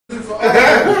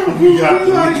We got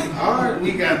the meats. Alright,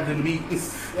 we got the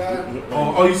meats.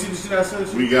 Oh, you see the shit I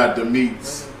said? We got the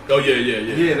meats. Oh yeah.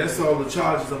 Yeah, that's all the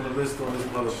charges on the list on this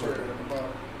motherfucker.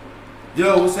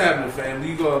 Yo, what's happening, fam?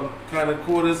 You gonna kind of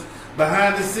caught us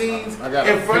behind the scenes,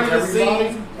 in front of the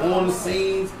scenes, on the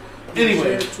scenes.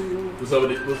 Anyway, what's up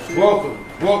with it? Welcome.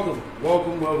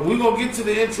 We're gonna get to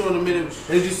the intro in a minute.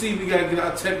 As you see, we gotta get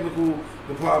our technical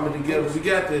department together. We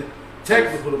got the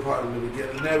technical department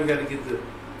together. Now we gotta get the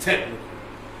technical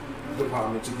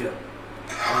department together.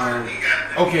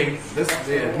 Okay,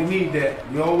 we need that.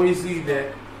 We always need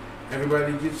that.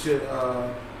 Everybody get your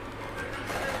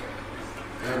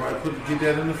get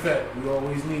that in effect. We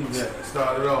always need that.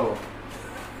 Start it off.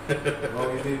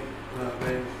 Always need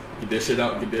man. Get that shit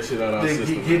out our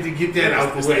system. Get that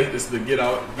out the way. It's the get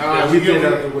out. We get it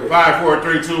out the way. 5, 4,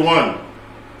 3, 2, 1.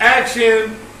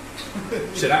 Action.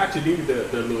 Shit, I actually needed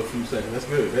that little few seconds. That's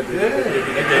good. That gave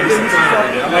me some time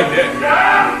right there. I like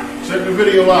that. Check the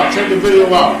video out.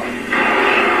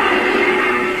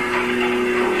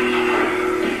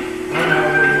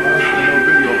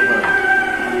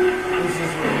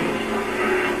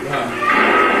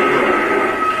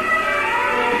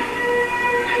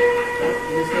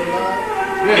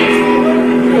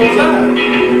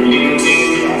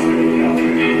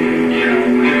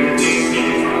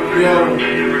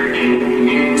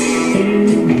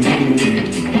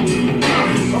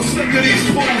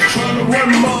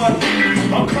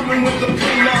 I'm coming with the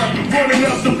pin line, running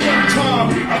up the one time.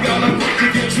 I got a grip to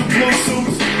get you blue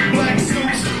suits, black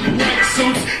suits, white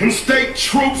suits, and state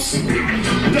troops.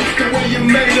 That's the way you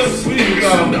made us. The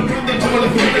brother to the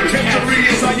penitentiary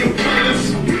is how you played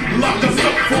us. Locked us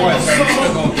up for a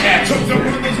summer. Took the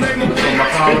brother's name away and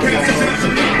passed his ass a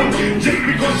number. Just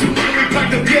because you really pack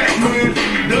the gas, man,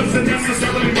 doesn't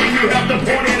necessarily mean you have to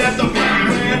point it at the black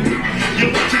man. You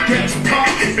let your gas pop,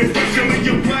 especially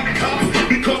your black cops,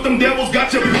 because them devils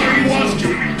got your brainwashed.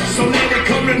 So now they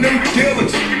come in them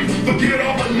dealings. Forget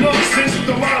all the nonsense,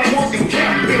 the line of work is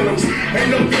cap billings. Ain't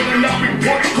no filling out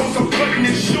reports, cause I'm cutting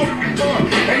it short,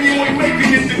 and you ain't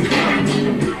making it to come.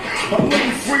 I'm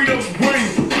letting freedom ring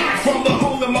from the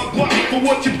hole in my block for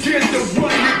what you did to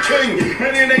run your king.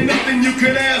 And it ain't nothing you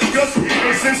can ask us.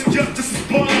 And since justice is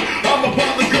blind, I'm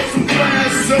about to go some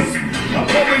classes. I'm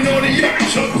pulling on the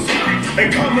youngsters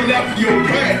and coming after your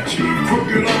badge.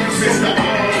 Crooked officer, Mr.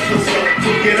 Officer,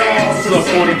 crooked officer.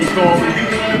 What's up, 40 Be Calling?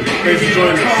 Thanks for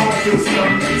joining us.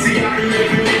 See, I've been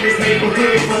living in this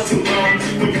neighborhood for too long.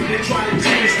 When you been trying to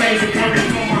change things and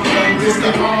working for my home.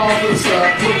 Mr. Officer,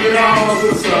 crooked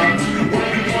officer. Why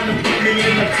you wanna put me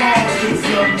in the car,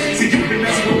 officer? See, you've been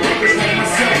messing with workers like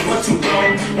myself for too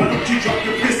long. Why don't you drop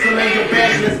your pistol and your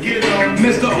badge, let's get it on.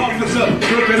 Mr. Officer,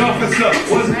 crooked officer,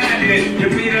 what's happening? You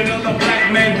beat another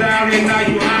black man down and now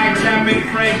you high examining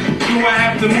frame. Do I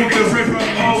have to move the river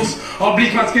Oaks or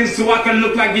bleach my skin so I can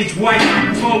look like these white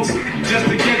folks? Just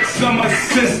to get some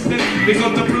assistance,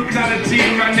 because the brutality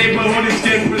in my neighborhood is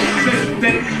getting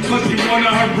persistent. Cause you wanna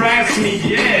harass me,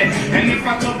 yeah. And if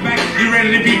I talk back, you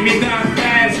ready to beat me down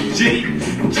fast, G.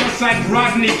 Just like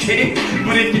Rodney King.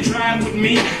 But if you try it with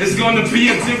me, it's gonna be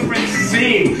a different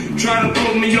scene. Try to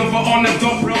pull me over on the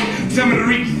dope road. Tell me to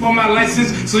reach for my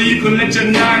license so you can let your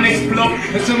nine explode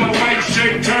until my white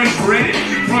shirt turns red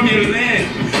from your lead.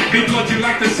 Because you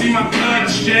like to see my blood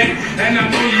shed. And I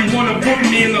know you wanna put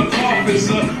me in the coffin,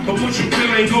 sir, but what you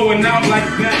feel ain't going out like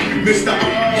that. Mr.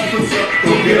 Officer,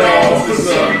 crooked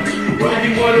officer. Why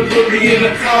you wanna put me in the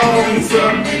coffin,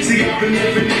 sir? See, I've been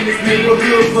living in this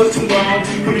neighborhood for too long.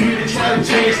 For you to try to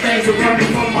change things and run me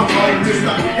from my home, Mr.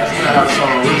 Officer. That's not how the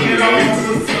song originally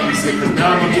is. He said, cause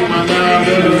now I'm gonna get my nine,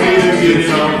 get it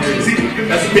on.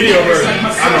 That's a video version.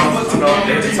 I know.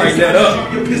 They had to tighten that up.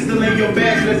 Your pistol and your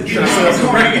badge, let's get it Sell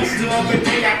some records.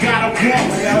 I got a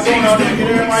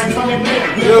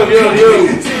Yo.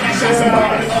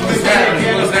 What's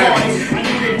happening?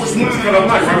 Let's cut up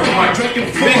Mike, right with Mike.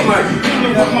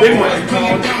 Big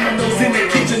in the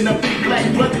kitchen, the big black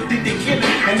brother did the killing.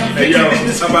 Hey yo, I'm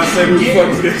about to say who the fuck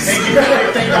is this?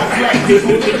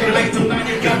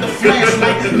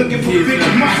 Looking for big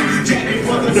mics, jacking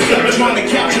for the sun, trying to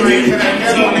capture me, trying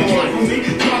to kill me,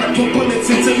 trying to put bullets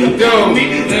into the me.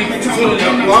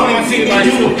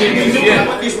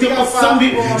 They still got some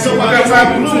people, so I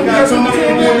got blue guys on my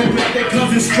phone. That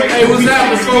comes in straight. Hey, what's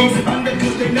happening, folks?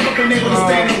 They never been able to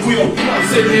stand the wheel. I'm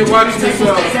sitting here watching this. I'm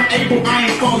able, I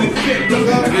ain't falling victim.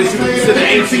 To the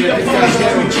ancient.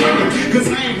 Cause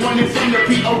I ain't running from the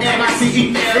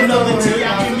POLICE. Another T,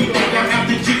 I give me over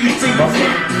after GET.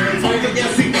 On the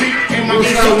SCP, and my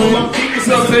game's double up.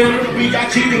 We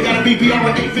got cheating, gotta be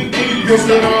beyond 815.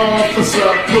 Mr. Officer,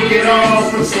 crooked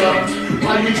officer.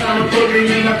 How you trying to put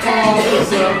me in a car?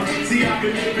 What's up? See, I've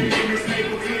been living in this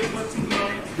neighborhood for too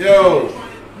long. Yo,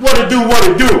 What it do? What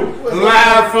it do?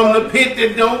 live from the pit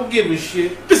that don't give a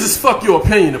shit. This is Fuck Your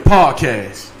Opinion, the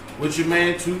podcast. With your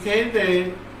man 2K and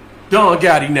Dan. Don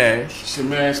Gotti Nash. It's your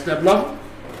man Step Lover.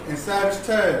 And Savage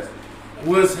Taz.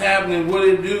 What's happening? What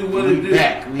it do? What it We do?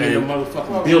 back. We in the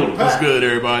motherfucking building. What's good,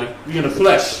 everybody? We in the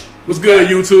flesh. What's good,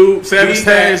 YouTube? Savage We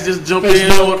back. Taz just jumped in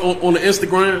on the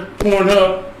Instagram.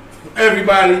 Pornhub.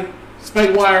 Everybody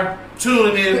Spank Wire.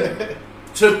 tuning in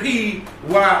to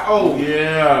PYO.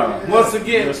 Yeah. Once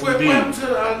again, Yes, what indeed. happened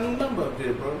to our new number up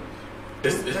there, bro?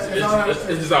 It's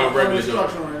just our regular job.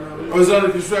 Oh, it's under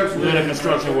construction. We're in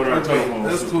construction with our Okay, telephone.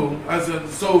 that's cool. I said,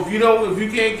 so if you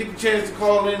can't get the chance to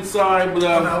call in, sorry, but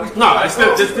No, it's still,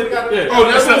 yeah. Oh,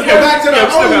 that's still, what- yeah, back to the yeah,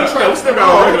 we still old got track. we still got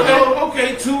our regular job.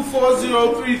 okay,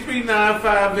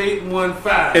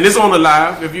 240-339-5815. And it's on the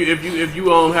live. If you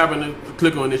happen to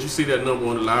click on this, you see that number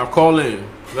on the live. Call in.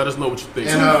 Let us know what you think.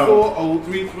 And,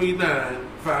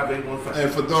 240-339-5815.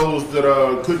 And for those that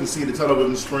couldn't see the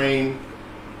television screen,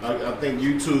 I think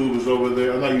YouTube is over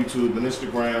there. Not YouTube, but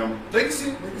Instagram. They can see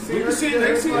it. They can see it. They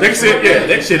can see it. Yeah,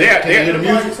 that shit. Can you hear the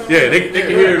music? Yeah, they can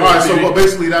hear it. All right, so on well, TV.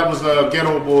 basically that was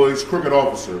Ghetto Boys Crooked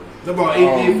Officer. About 8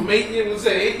 years, from 8 years, let's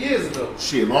say 8 years ago.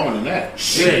 Shit, longer than that.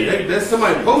 Yeah, that's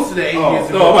somebody posted that 8 years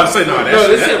ago. No, I'm about to say no. No, That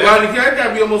they shit, said Rodney King, that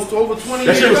gotta be almost over 20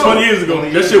 that years shit was ago. 20 years ago.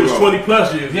 20 That shit was ago. 20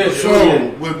 plus years. Yeah, So, sure.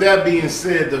 with that being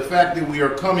said, the fact that we are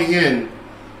coming in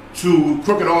to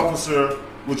Crooked Officer,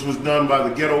 which was done by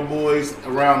the Ghetto Boys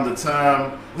around the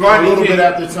time, Rodney a little King. bit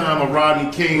after the time of Rodney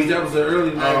King, That was the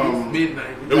early 90s, mid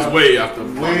 90s. It was way after.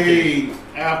 way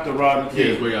after Rodney Yeah,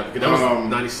 it King. was way after. That was Um,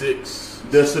 96.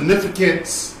 The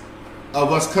significance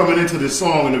of us coming into this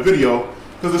song in the video,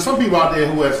 because there's some people out there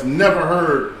who has never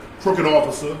heard Crooked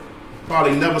Officer,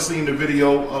 probably never seen the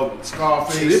video of They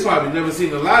Scarface. probably never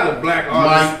seen a lot of black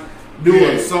artists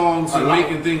doing yeah, songs and a lot.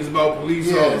 making things about police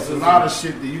Yeah, it's officers. a lot of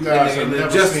shit that you guys have and the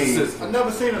never justice seen. system. I've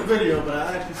never seen a video, but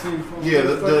I actually seen from Yeah,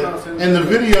 and the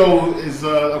video is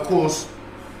of course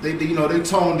they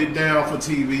toned it down for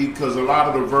TV because a lot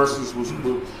of the verses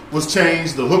was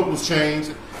changed, the hook was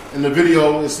changed. In the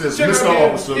video it says Check Mr. it out.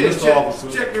 Officer, Yeah, Mr. check, Officer.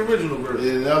 Check the original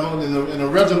version. And the other one, in the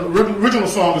original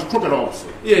song is Crooked Officer.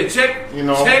 Yeah, check You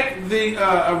the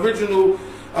original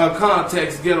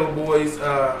context, Ghetto Boys.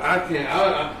 I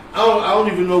don't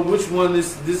even know which one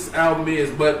this album is,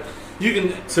 but you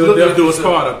can Till look Death at Do Us this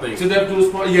Part, up. I think. Till Death Do Us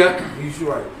Part. Yeah,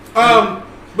 you're right.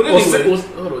 But Hold anyway, on,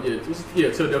 yeah,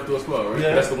 Till Death Do Us Part, right?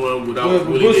 Yeah. That's the one without with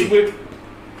Willie D. Bushwick.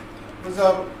 What's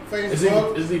up, It's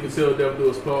Facebook? either Till Death Do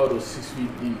Us Part or 6 Feet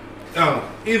Deep.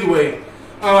 Either way,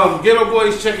 Ghetto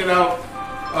Boys, check it out.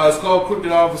 It's called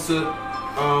Crooked Officer.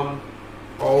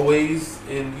 Always,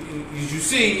 and as you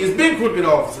see, it's been Crooked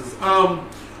Officers.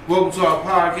 Welcome to our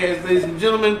podcast, ladies and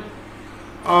gentlemen.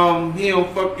 Here on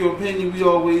Fuck Your Opinion, we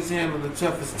always handle the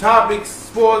toughest topics: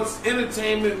 sports,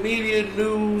 entertainment, media,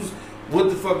 news. What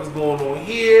the fuck is going on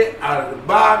here? Out of the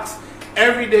box.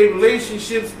 Everyday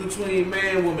relationships between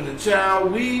man, woman, and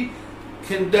child. We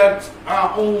conduct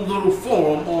our own little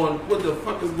forum on what the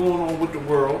fuck is going on with the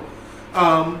world.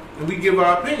 And we give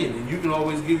our opinion. And you can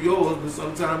always give yours, but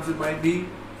sometimes it might be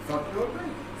Fuck your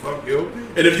opinion. fuck your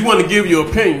opinion. And if you want to give your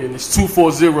opinion, it's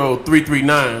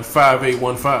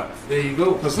 240-339-5815. There you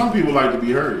go. Because some people like to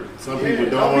be heard. Some people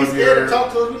don't Don't want be to be scared to heard.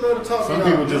 talk to us. We love to talk Some to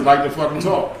people y'all. just like to fucking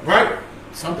talk. Right?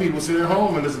 Some people sit at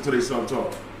home and listen to their self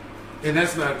talk. And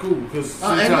that's not cool because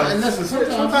And sometimes. listen,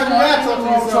 Sometimes you gotta talk to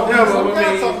yourself. Yeah, but You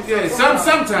gotta I talk mean, to yeah, yourself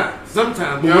sometimes. But Yeah.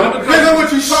 when it Depends on becomes, what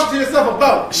you talk to yourself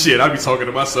about. Shit, I be talking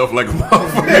to myself like a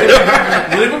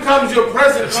motherfucker. when it becomes your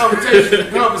present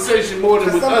conversation more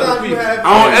than with other Sometimes you people. have. I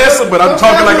don't answer, but I'm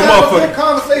talking like a Sometimes you have motherfucker. good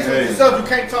conversation Hey. with yourself. You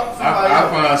can't talk to somebody I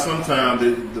else. find sometimes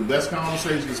that the best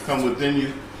conversations come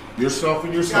within yourself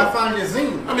and You gotta yourself. find your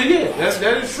zine. I mean, yeah,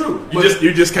 that is true.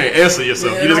 You just can't answer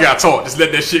yourself. Yeah. You just gotta talk. Just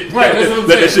let that shit Right, that's what I'm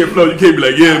let that saying. shit flow. You can't be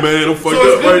like, yeah, man, I'm fucked So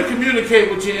it's up, good right? to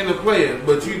communicate with your inner player,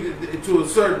 but you to a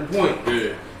certain point.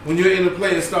 Yeah. When your inner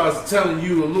player starts telling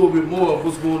you a little bit more of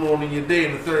what's going on in your day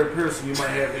in the third person, you might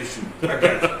have issues. I got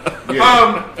you.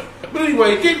 Yeah. But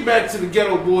anyway, getting back to the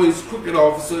Ghetto Boys Crooked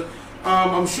Officer,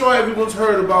 I'm sure everyone's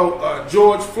heard about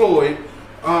George Floyd,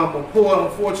 a poor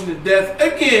unfortunate death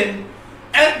again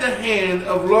at the hand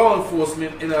of law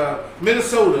enforcement in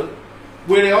Minnesota,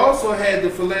 where they also had the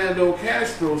Philando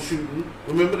Castro shooting.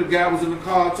 Remember, the guy was in the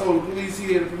car, told the police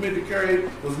he had a permit to carry,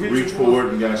 was reaching Reach for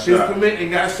it and got his shot. permit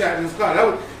and got shot in his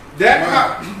car.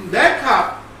 That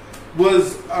cop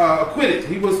was acquitted.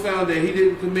 He was found that he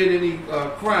didn't commit any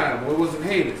crime or it wasn't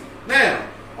heinous. Now,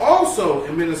 also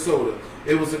in Minnesota,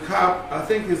 it was a cop. I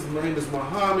think his name is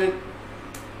Muhammad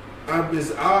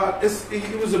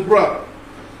He was a brother.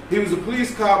 He was a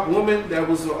police cop woman that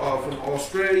was from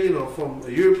Australian or from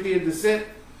European descent.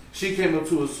 She came up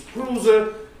to his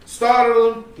cruiser,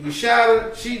 startled him, he shot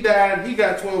her, she died, he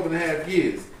got 12 and a half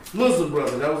years. Muslim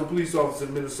brother, that was a police officer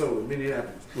in Minnesota,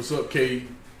 Minneapolis. What's up, K?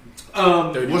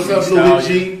 What's up, Louis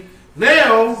G?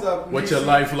 Now, what's your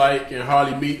life like? And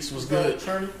Harley Meeks was good.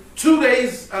 2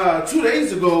 days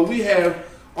ago, we have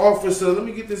Officer. Let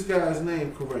me get this guy's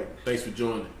name correct. Thanks for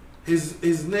joining.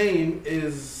 His name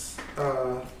is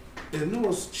I know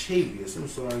it's Chavius. I'm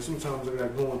sorry. Sometimes I got to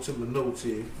go into my notes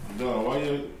here. No, why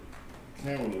your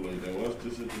camera look like that? What's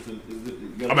this? I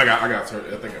got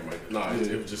turned. I think I might. Nah,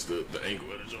 it was just the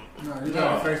angle of the joint. No, you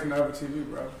got facing the other TV,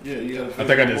 bro. Yeah, you got. I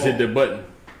think I just hit that button.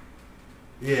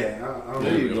 Yeah,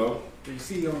 there you go. You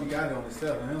see, he only got it on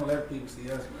himself, man. He don't let people see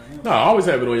us, man. No, I always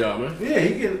have it on y'all, man. Yeah,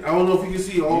 he can. I don't know if you can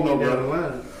see all the way down the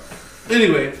line.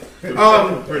 Anyway,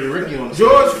 Pretty Ricky on the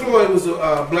George Floyd was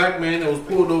a black man that was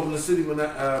pulled over in the city of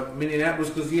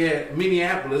Minneapolis because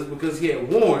he had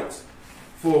warrants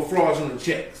for fraudulent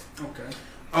checks. Okay.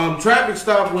 Traffic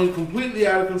stop went completely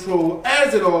out of control,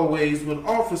 as it always when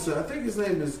officer. I think his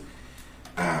name is.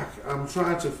 I'm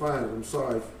trying to find it. I'm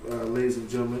sorry, ladies and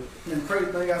gentlemen. I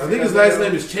think his last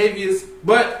name is Chavius,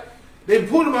 but they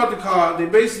pulled him out the car.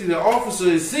 The officer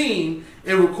is seen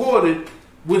and recorded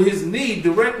with his knee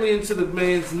directly into the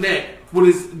man's neck.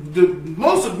 The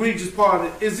most egregious part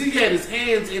is he had his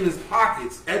hands in his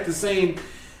pockets at the same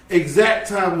exact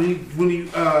time when he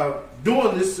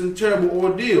doing this terrible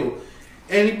ordeal,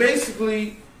 and he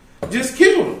basically just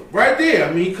killed him right there.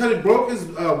 I mean, he broke his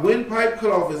windpipe,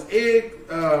 cut off his egg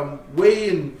way,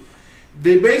 and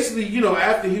they basically,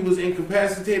 after he was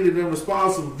incapacitated and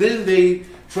responsible, then they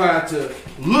tried to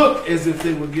look as if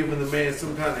they were giving the man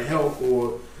some kind of help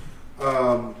or.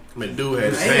 Dude had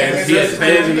his hands. He had his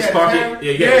hands in his pocket.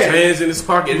 Yeah, he had his hands in his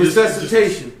pocket.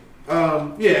 Resuscitation.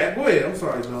 Yeah, go ahead. I'm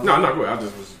sorry, John. No, go ahead. I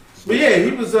just was. But yeah, he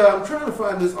was. I'm trying to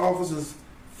find this officer's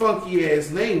funky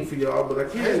ass name for y'all, but I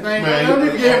can't. His name, man, don't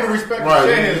need to give him respect. Right,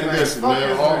 listen,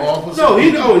 man. No,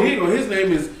 his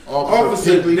name is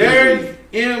Officer Derek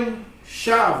M.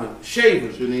 Shaven.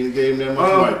 Shouldn't even gave him that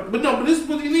much but this is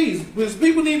what he needs. Because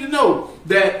people need to know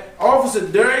that Officer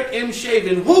Derek M.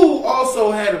 Shaven, who also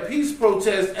had a peace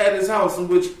protest at his house in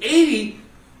which 80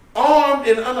 armed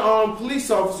and unarmed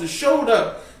police officers showed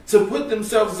up to put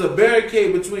themselves as a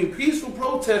barricade between peaceful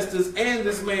protesters and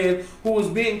this man who was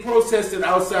being protested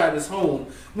outside his home.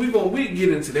 We can get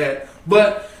into that.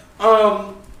 But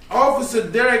Officer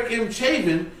Derek M.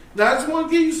 Shaven, now I just want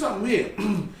to give you something here.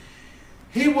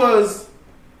 He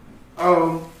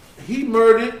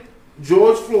murdered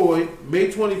George Floyd May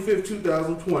 25th,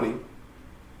 2020.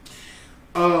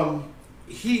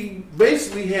 He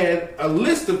basically had a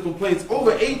list of complaints,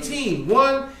 over 18.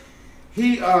 One,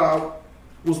 he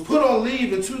was put on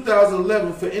leave in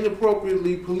 2011 for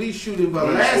inappropriately police shooting of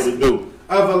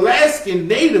Alaskan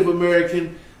Native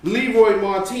American Leroy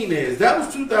Martinez. That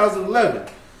was 2011.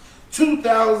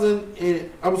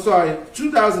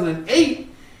 2008,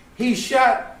 he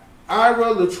shot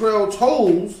Ira Latrell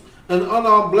Tolles, an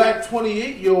unarmed black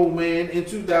 28-year-old man, in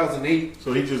 2008.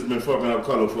 So he just been fucking up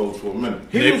color folks for a minute.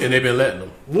 And they've been letting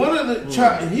him.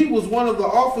 He was one of the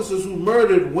officers who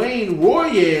murdered Wayne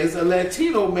Royez, a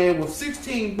Latino man with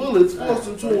 16 bullets forced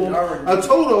into him, a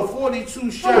total of 42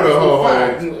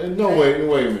 shots. No, wait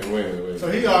a minute.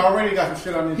 So he already got some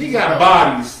shit on his. He got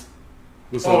bodies.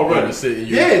 What's already sitting?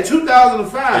 Yeah,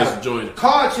 2005. Joining.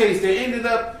 Car chase that ended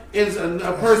up in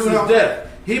a person's death.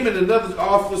 Him and another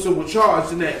officer were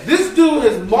charged in that. This dude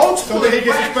has multiple. So did he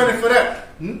get suspended for that?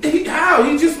 How?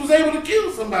 He just was able to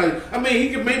kill somebody. I mean, he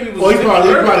could maybe. He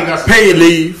probably got paid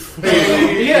leave.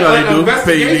 Yeah, like an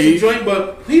investigation joint,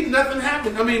 but nothing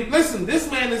happened. I mean, listen, this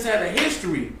man has had a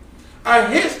history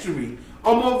of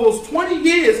almost 20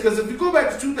 years. Because if you go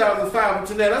back to 2005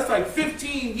 to now, that's like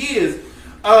 15 years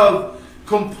of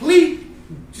complete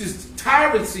just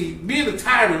tyrant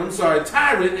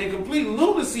and complete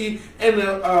lunacy and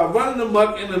running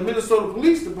amok in the Minnesota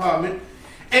Police Department,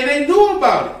 and they knew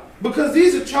about it because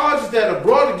these are charges that are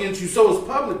brought against you, so it's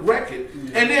public record,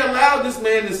 and they allowed this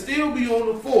man to still be on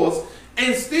the force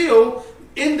and still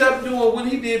end up doing what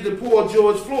he did to poor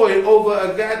George Floyd over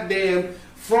a goddamn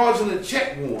fraudulent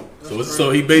check warrant.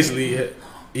 So he basically.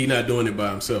 He's not doing it by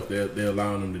himself. They're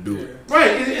allowing him to do it.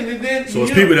 Right. And then, so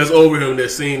it's people that's over him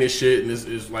that's seeing this shit, and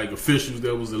it's like officials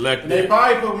that was elected. They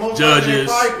probably put most judges.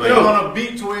 They on a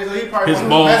beat to it, so he probably his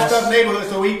want to mess up neighborhood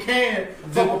so he can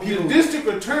fuck with people. The district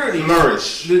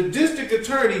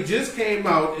attorney just came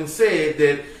out and said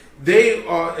that they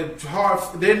are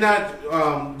they're not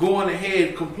going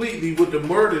ahead completely with the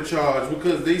murder charge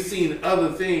because they seen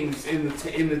other things in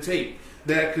the tape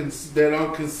that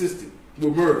are consistent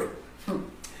with murder.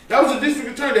 That was a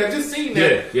district attorney. I just seen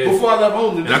that before I left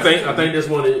home. And I think that's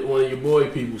one of your boy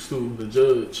peoples too, the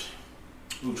judge.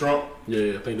 Who, Trump?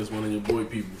 Yeah, I think that's one of your boy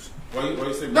peoples. Why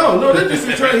you say No, that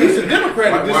district attorney. He's a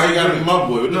Democrat. why you gotta be my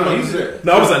boy? What the fuck is that?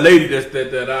 No, it was a lady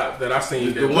that I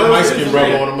seen. The one light skinned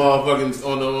brother on the motherfucking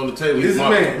on the table. This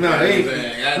man. No,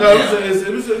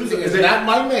 it's not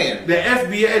my man. The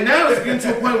FBI, and now it's getting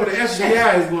to a point where the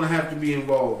FBI is going to have to be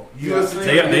involved. I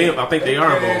think they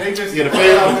are involved. The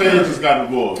feds just got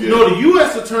involved. You know, the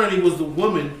U.S. attorney was the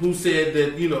woman who said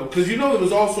that, because it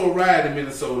was also a riot in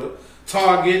Minnesota.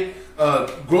 Target,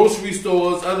 grocery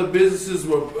stores, other businesses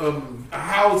were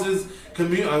houses,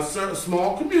 a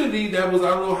small community that was, I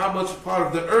don't know how much part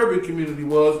of the urban community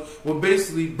were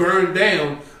basically burned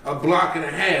down a block and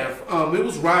a half. It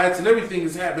was riots and everything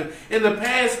has happened in the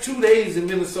past 2 days in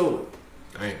Minnesota.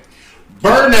 Dang.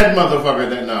 Burn that motherfucker.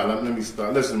 Let me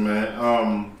start. Listen, man.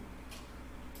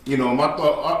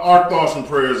 Our thoughts and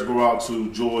prayers go out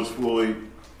to George Floyd's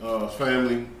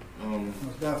family.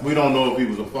 We don't know if he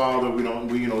was a father.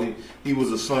 He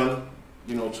was a son.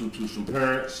 To some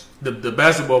parents. The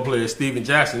basketball player Steven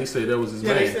Jackson, he said that was his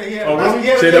man. Really? Said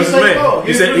that was his man.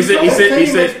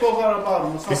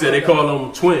 He said they call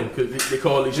him twin because they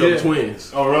call each other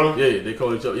twins. Oh, really? Yeah, they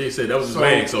call each other. Yeah, he said that was his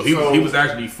man. So he was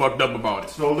actually fucked up about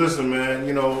it. So listen, man.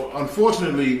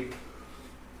 Unfortunately,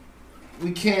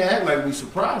 we can't act like we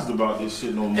surprised about this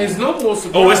shit no more. It's no more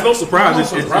surprise. Oh, it's no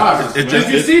surprise. It's just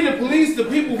you see the police, the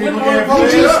people went on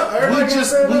we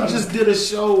just did a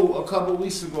show a couple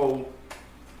weeks ago.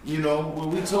 Where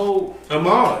we told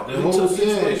Ahmaud the whole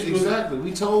situation. Exactly.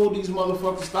 We told these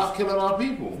motherfuckers stop killing our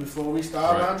people before we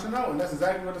started bouncing out, and that's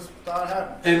exactly what started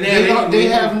happening. And then they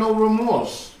have no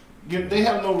remorse. They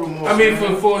have no remorse. I mean,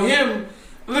 for him,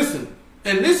 listen,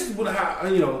 and this is what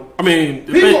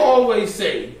people always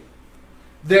say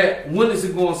that when is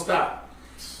it going to stop?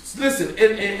 Listen,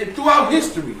 and throughout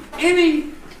history, any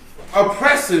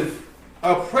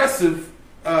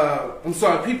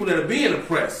people that are being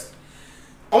oppressed.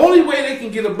 Only way they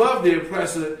can get above their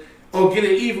oppressor or get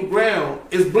an even ground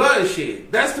is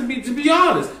bloodshed. That's to be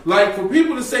honest. Like for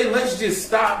people to say, let's just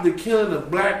stop the killing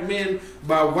of black men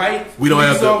by white. We don't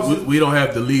have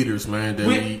the leaders, man. That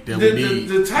we need.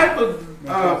 The type of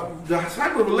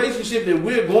relationship that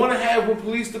we're going to have with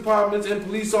police departments and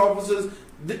police officers.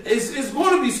 It's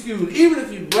going to be skewed, even if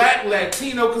you're black,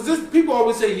 Latino, because people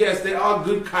always say yes, they are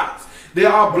good cops. They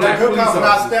are black police officers.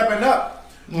 Not stepping up.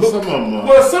 Some of them.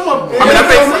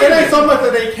 It ain't so much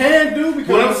that they can do. Because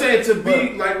what I'm saying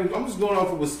I'm just going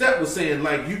off of what Steph was saying.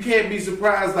 Like you can't be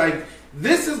surprised. Like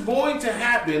this is going to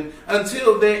happen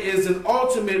until there is an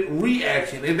ultimate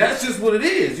reaction, and that's just what it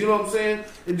is. You know what I'm saying?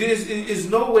 There's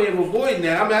no way of avoiding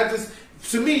that. I mean,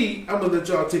 to me, I'm gonna let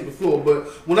y'all take the floor, but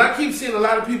when I keep seeing a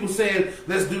lot of people saying,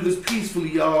 "Let's do this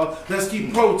peacefully, y'all. Let's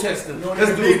keep protesting.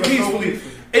 Let's do it peacefully."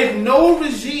 If no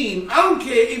regime, I don't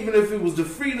care even if it was the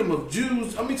freedom of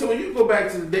Jews. I mean, so when you go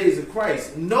back to the days of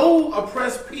Christ, no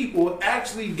oppressed people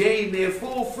actually gained their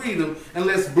full freedom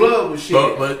unless blood was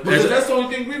shed. Because that's the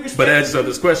only thing we respect. But answer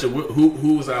this question: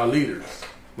 who's our leaders?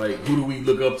 Like, who do we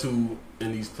look up to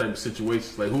in these type of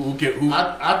situations? Like, who can?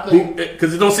 I think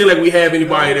because it don't seem like we have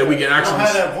anybody that we can actually. Don't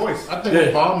have that voice. I think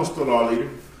Obama's still our leader.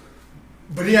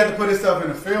 But he had to put himself in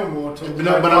the field more too.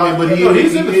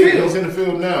 He's in the field. He's in the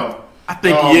field now. I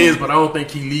think he is, but I don't think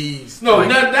he leads. No, I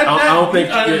don't think.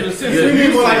 We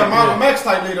need more like a Malcolm X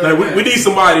type leader. Like, we need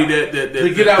somebody that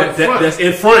get out front. That's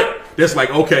in front. That's like,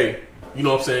 okay, you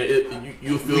know what I'm saying?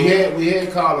 You feel. We had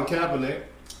Colin Kaepernick.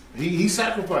 He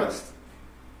sacrificed.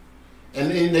 And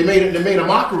they made a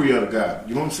mockery of the guy.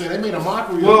 You know what I'm saying? They made a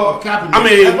mockery of Kaepernick.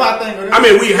 I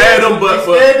mean, we had them, but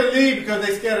they scared to leave because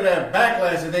they scared of that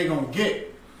backlash that they gonna get.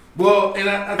 Well, and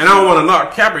I don't want to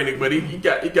knock Kaepernick, but he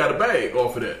got a bag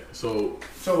off of that. So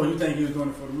you think he was doing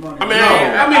it for the money?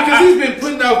 Because he's been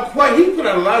putting out he put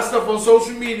out a lot of stuff on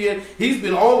social media. He's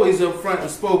been always up front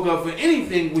and spoke up for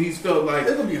anything where he's felt like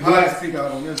it's gonna be hard to figure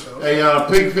out on this though. Hey,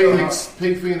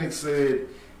 Pink Phoenix said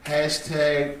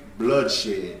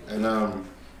 #bloodshed, and I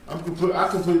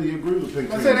completely agree with Pink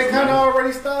Phoenix. I said they kind of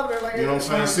already started it. Like, you know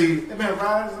what I'm saying? See, they've been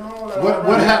riots and all that.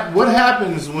 What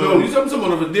happens when? No, you're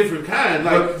someone of a different kind.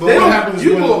 Like, but what happens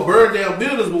you when go burn down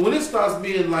buildings, but when it starts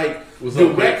being like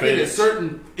directed at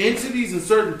certain entities and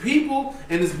certain people,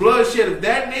 and it's bloodshed of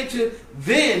that nature,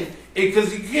 then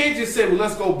because you can't just say, "Well,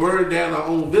 let's go burn down our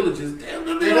own villages." But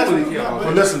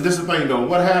listen, this is the thing though.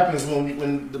 What happens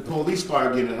when the police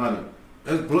start getting honey?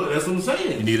 That's what I'm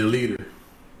saying. You need a leader.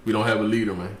 We don't have a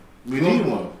leader, man. We need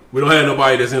one. We don't have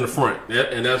nobody that's in the front,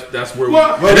 and that's where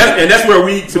Well, that's where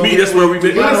we. To me, that's where we've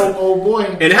been. Got old boy.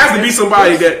 And it has to be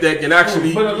somebody that can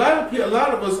actually. But a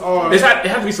lot of us are. It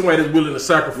has to be somebody that's willing to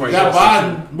sacrifice. Got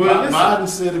Biden. But listen, Biden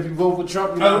said if you vote for Trump,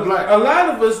 you're not black. a lot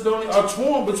of us are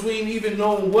torn between even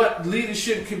knowing what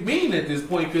leadership could mean at this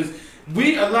point, because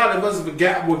a lot of us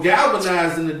were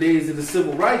galvanized in the days of the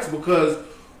civil rights because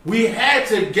we had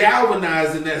to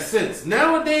galvanize in that sense.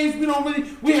 Nowadays,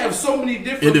 we have so many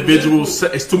different individuals.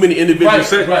 It's too many individual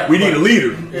sections. We need a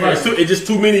leader. Right. It's just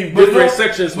too many different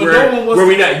sections where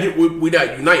we're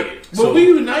not united. But So, we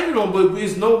united on, but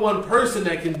there's no one person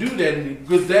that can do that,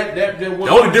 because that one. the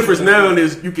only difference now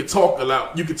is you can talk a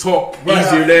lot. You can talk Right.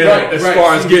 easier now Right. as Right.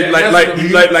 far as See, getting that's like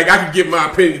the- I can get my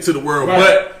opinion to the world, Right.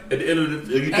 but at the end of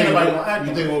the Do you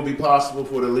think it would be possible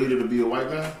for the leader to be a white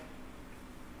guy?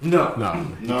 No. no,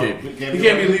 No, he can't. He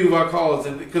can't be leader of our cause,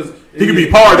 and because He can be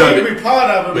part of He it. can be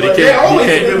part of it, But he but can't- always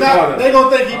he can't- been part of it. they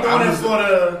gonna think he's doing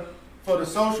I'm it for the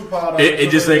social part of it. It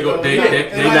just ain't go. They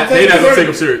not gonna take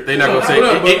him serious. They not gonna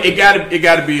take it. It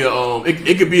gotta be a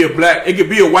it could be a black. It could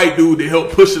be a white dude to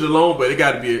help push it along, but it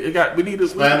gotta be. We need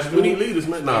Spanish we need dude? leaders,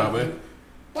 man. Nah, man.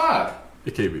 Why?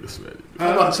 It can't be the Spanish.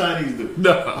 How about the Chinese dude?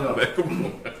 No, man. Come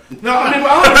on. No, I mean,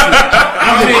 but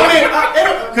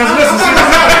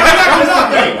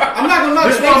honestly, I'm not gonna knock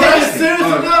This it. one They take it nasty. serious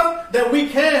enough that we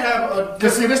can have a.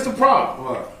 Because see, this the problem.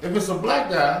 What? If it's a black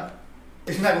guy,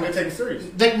 It's not gonna be taken serious.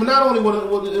 they not only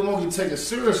will they won't get taken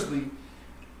seriously,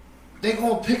 they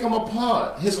gonna pick him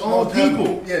apart. His own Most people.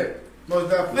 definitely. Yeah, most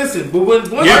definitely. listen, but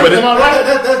when Yeah, but Am I right?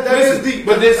 That is listen, deep.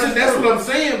 but that's true. what I'm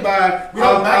saying by We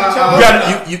don't knock each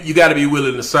other You gotta be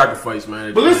willing to sacrifice,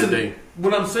 man. But at the end of the listen, day.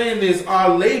 what I'm saying is our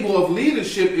label of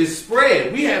leadership is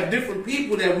spread. We have different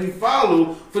people that we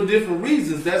follow for different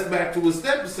reasons. That's back to what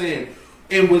Steph was saying.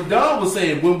 And what Don was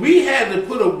saying, when we had to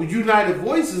put a united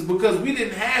voices because we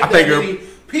didn't have that many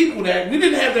people we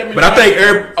didn't have that many. But I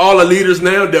think all the leaders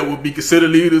now that would be considered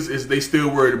leaders is they still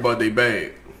worried about their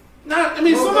bag. I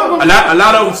mean, some of A them.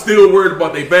 lot of them still worried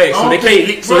about their bag, so I they don't can't.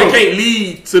 think- So they bro. can't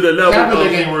lead to the level. Kaepernick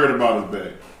Of, ain't worried about his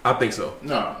bag. I think so.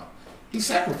 No, he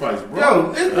sacrificed, bro. Yo,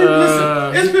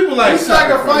 listen, it's people like He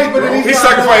sacrificed, but then He he's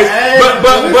sacrificed, but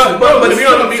to listen, be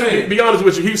what I'm honest, saying. be honest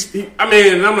with you, I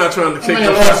mean, I'm not trying to take.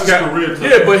 man lost his career to-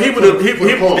 Yeah, but he would have.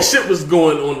 for The shit was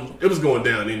going on. It was going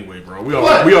down anyway, bro. We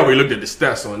What? already looked at the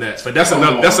stats on that. But that's Come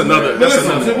another. on, That's man. another. But That's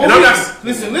listen, another. to And what I'm not.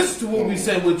 listen to what we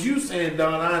saying. What you saying,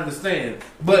 Don, I understand.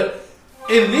 But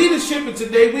in leadership of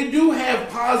today, we do have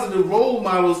positive role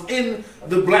models in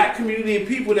the black community and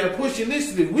people that push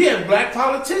initiative. We have black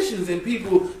politicians and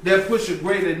people that push a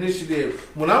great initiative.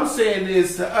 What I'm saying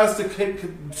is to us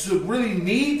to really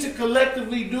need to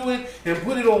collectively do it and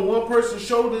put it on one person's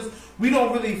shoulders, we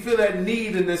don't really feel that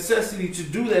need and necessity to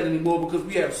do that anymore because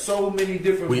we have so many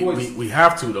different voices. We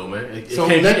have to though, man. It So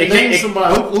can't- it name can't-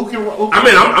 somebody who can. I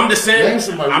mean, I'm just saying. Name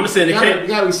somebody. I'm just saying it You can't.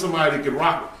 gotta be somebody that can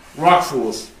rock for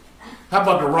us. How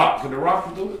about The Rock? Can The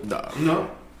Rock do it? Nah. No.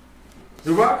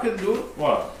 The Rock couldn't do it.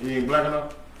 What? He ain't black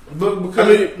enough? But because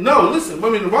I mean- no, listen. I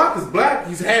mean, The Rock is black.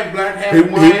 He's half black, half He-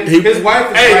 white. he- His wife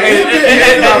is Hey,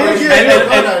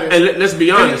 black. and let's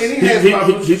be honest. and he has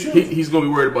problems with children. He's gonna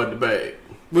be worried about the bag.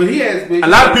 But he has. A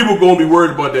lot of people gonna be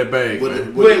worried about that bag,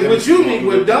 man. What you mean?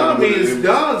 What Don means?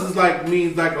 Don's is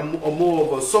means like a more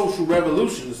of a social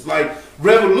revolution. It's like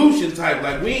revolution type.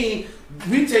 Like we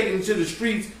taking it to the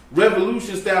streets,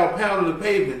 revolution style, pounding the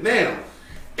pavement. Now,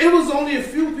 it was only a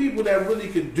few people that really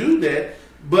could do that.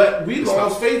 But we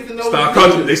lost faith in those.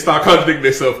 They start contradicting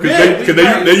themselves because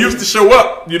Yeah, they used to show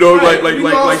up, you know, Right. like we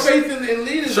lost faith in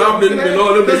leaders. Sharpton and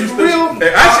all them. They That's used real.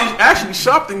 to actually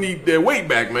Sharpton need their weight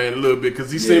back, man, a little bit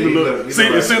because he seemed a little. It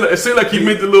seemed like he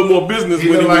meant a little more business He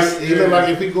when look he was. like like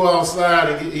if he go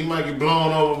outside, he might get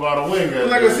blown over by the wind.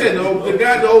 Like I said, the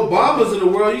Obamas of the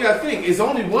world, you got to think, it's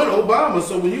only one Obama.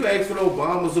 So when you ask for the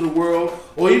Obamas of the world,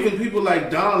 or even people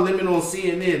like Don Lemon on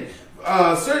CNN,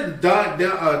 certain Don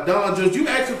Jones, you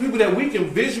ask for people that we can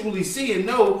visually see and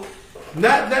know.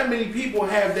 Not that many people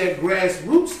have that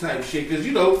grassroots type shit. Because,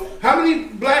 you know, how many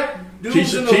black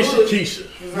dudes in the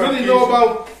hood really know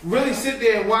about, really sit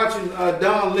there and watching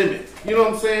Don Lemon? You know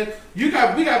what I'm saying? We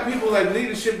got people like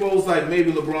leadership roles like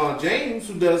maybe LeBron James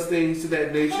who does things to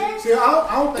that nature. See, I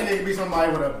don't think it could be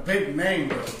somebody with a big name,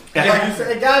 though. Like you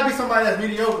said, it gotta be somebody that's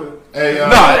mediocre. Hey,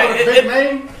 With a big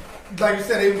name, like you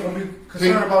said, they gonna be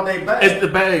concerned about their back. It's the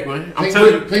bag, man. I'm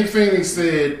telling you. Pink Phoenix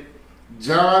said,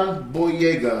 John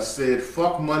Boyega said,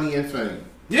 "Fuck money and fame."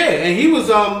 Yeah, and he was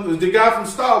the guy from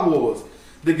Star Wars.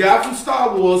 The guy from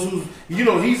Star Wars, who's, you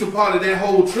know, he's a part of that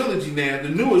whole trilogy now, the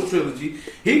newest trilogy.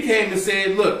 He came and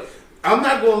said, look, I'm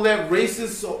not going to let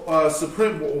racist,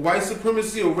 white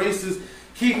supremacy or racist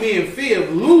keep me in fear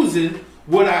of losing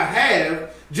what I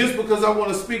have just because I want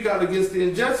to speak out against the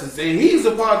injustice. And he's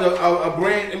a part of a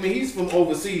brand. I mean, he's from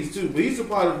overseas too, but he's a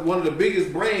part of one of the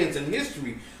biggest brands in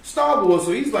history, Star Wars.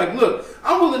 So he's like, look,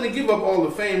 I'm willing to give up all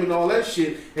the fame and all that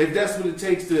shit if that's what it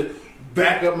takes to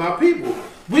back up my people.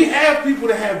 We have people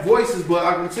that have voices, but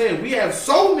like I'm saying, we have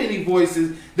so many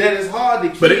voices that it's hard to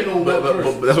keep on one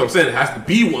person. But that's what I'm saying. It has to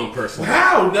be one person.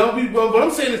 How? What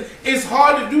I'm saying is, it's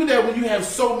hard to do that when you have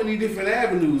so many different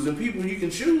avenues and people you can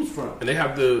choose from. And they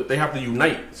have to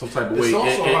unite some type of way. It's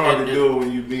also hard to do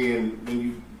when you're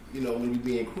being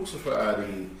crucified.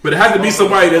 But it has to be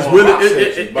somebody that's willing.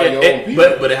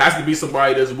 But it has to be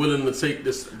somebody that's willing to take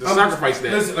the sacrifice.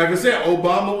 That listen, like I said,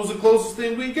 Obama was the closest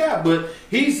thing we got, but I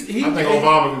think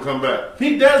Obama can come back.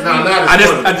 He does.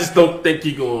 I just don't think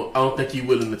he going. I don't think he's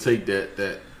willing to take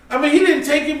that. I mean, he didn't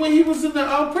take it when he was in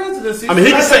the presidency. I mean,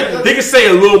 he can say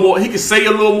a little more. He can say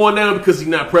a little more now because he's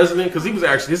not president.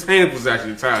 Because his hands was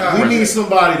actually tied. We need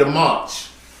somebody to march.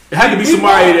 It had to be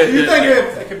somebody that. You think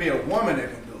it could be a woman that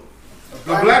can do it?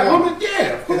 A black woman?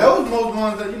 Yeah. Those most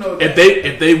ones that, you know.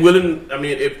 If they willing, I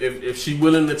mean, if she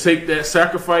willing to take that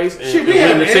sacrifice and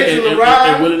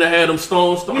willing to have them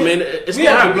stones, I mean, it's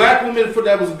a black woman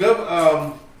that was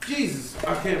governor. Jesus,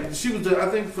 I can't. She was, I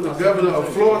think, for the governor of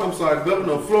Florida. I'm sorry,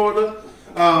 governor of Florida.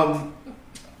 I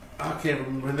can't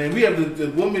remember her name. We have the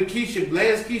woman Keisha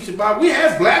Bob. We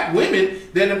have black women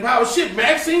that empower shit.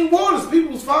 Maxine Waters,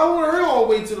 people was following her all the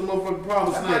way to the motherfucking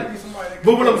promised land.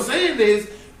 But what I'm saying is,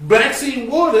 Maxine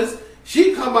Waters,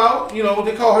 she come out, you know,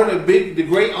 they call her the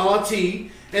great auntie,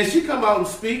 and she come out and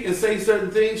speak and say certain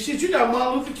things. Shit, you got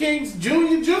Martin Luther King Jr.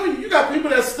 You got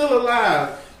people that's still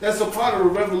alive. That's a part of the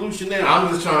revolution now. I'm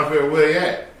just trying to figure out where they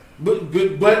at. But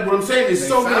what I'm saying is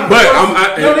so many. But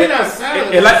they're not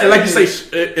silent. And like you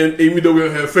say, and even though we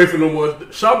don't have faith in no more,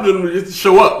 Sharp didn't just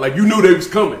show up. Like you knew they was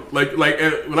coming. Like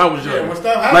when I was young.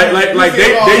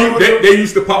 They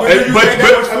used to pop.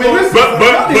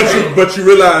 But you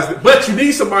realize but you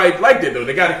need somebody like that though.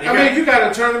 You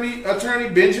got attorney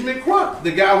Benjamin Crump, the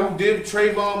guy who did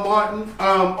Trayvon Martin.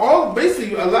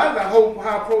 Basically a lot of the whole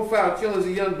high profile killings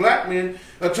of young black men.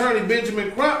 Attorney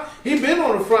Benjamin Crump, he been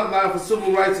on the front line for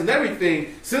civil rights and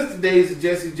everything since the days of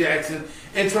Jesse Jackson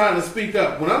and trying to speak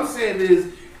up. What I'm saying is,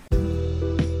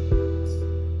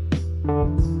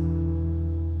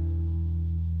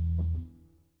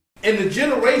 in the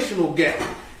generational gap,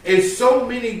 it's so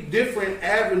many different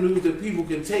avenues that people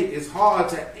can take. It's hard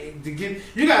to get.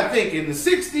 You got to think, in the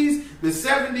 60s, the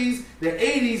 70s, the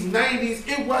 80s, 90s,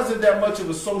 it wasn't that much of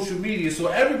a social media. So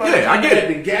everybody had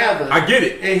to gather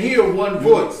and hear one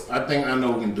voice. I think I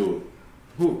know who can do it.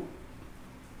 Who?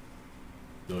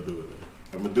 Don't do it, man.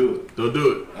 I'm going to do it. Don't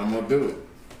do it. I'm going to do it.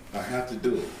 I have to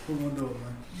do it. Who going to do it,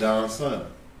 man? Don's son.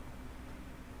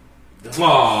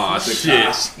 Oh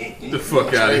shit! The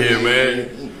fuck out of here, man!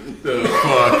 The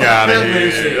fuck out of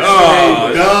here!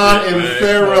 Oh, Don and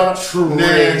Farrah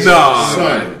Nash's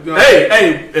son.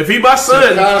 Hey, if he my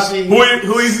son,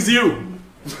 who is you?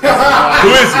 Who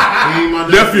is he?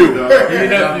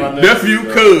 Nephew,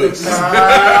 cuz. I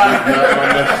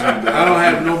don't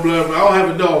have no blood. I don't have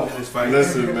a dog in this fight.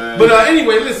 Listen, man. But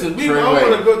anyway, listen. I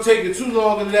don't want to go take it too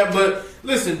long into that. But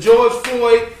listen, George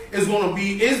Floyd is one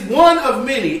of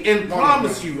many, and I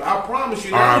promise you.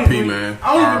 R.I.P. man.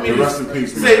 I don't even mean to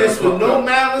say this with no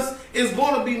malice. It's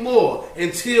going to be more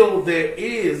until there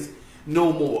is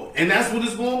no more, and that's what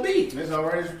it's going to be. It's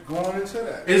already going into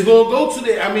that. It's going to go to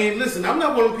that. I mean, listen, I'm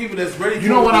not one of the people that's ready. You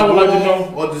know what I would like to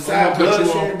know, or decide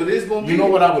bloodshed, but it's going to be. You know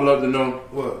what I would love to know?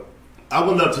 What? I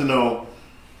would love to know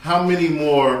how many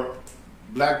more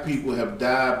black people have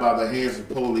died by the hands of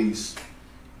police,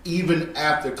 even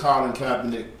after Colin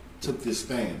Kaepernick took this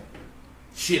stand.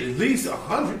 Shit, at least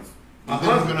 100. You think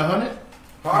it's been 100?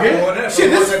 Yeah. Shit,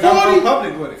 this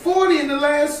 40 in the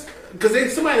last.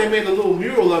 Because somebody made a little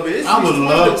mural of it. I would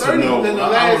love to know.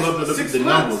 I would love to look at the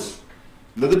numbers.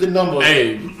 Look at the numbers.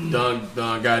 Hey, Don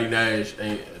Gotti Nash,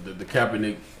 the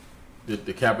Kaepernick, the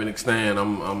Kaepernick stand. I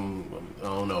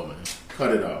don't know, man.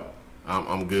 Cut it out.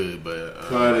 I'm good, but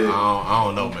cut it. I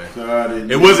don't know, man. Cut it.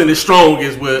 It wasn't as strong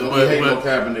as what.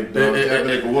 Kaepernick, dog.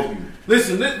 Kaepernick will whoop you.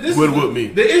 Listen, this would whoop me.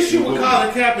 The issue with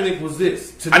Colin Kaepernick was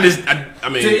this. I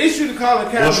mean, the issue to Colin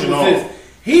Kaepernick was this.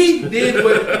 He did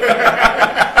what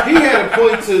he had a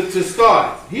point to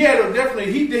start. He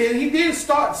did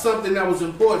start something that was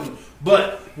important.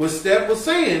 But what Steph was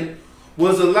saying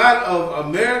was a lot of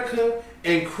America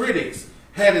and critics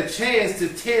had a chance to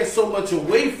tear so much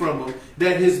away from him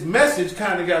that his message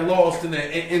kind of got lost in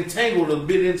that and entangled a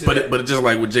bit into that. But just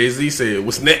like what Jay-Z said,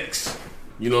 what's next?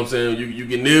 You know what I'm saying? You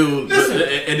get nailed,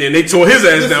 and then they tore his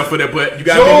ass down for that. But you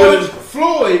got to be willing.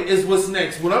 Floyd is what's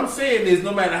next. What I'm saying is,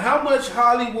 no matter how much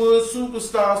Hollywood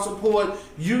superstar support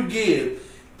you give,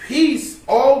 peace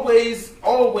always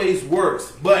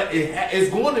works, but it's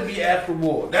going to be after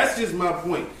war. That's just my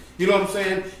point. You know what I'm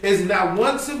saying? There's not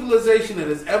one civilization that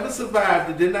has ever survived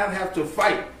that did not have to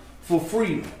fight for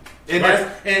freedom. And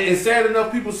and sad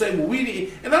enough, people say, "Well, we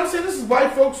need." And I'm saying this is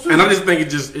white folks too. And I just think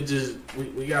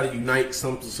we got to unite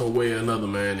some way or another,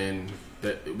 man. And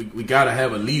that we got to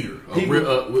have a leader.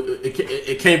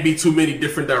 It can't be too many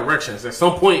different directions. At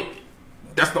some point,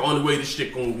 that's the only way this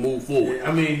shit gonna move forward.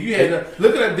 I mean, you had to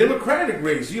look at that Democratic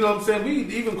race. You know what I'm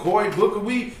saying? Even Cory Booker,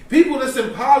 people that's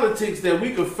in politics that we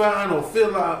could find or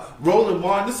fill out. Roland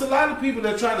Martin. There's a lot of people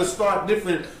that try to start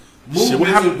different movements. Shit, what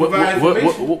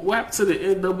happened to the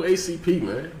NAACP,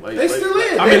 man? They still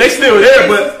in. I mean, they still there,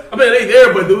 but they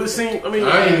there. But do it seem? I mean,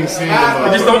 I ain't even seen them. I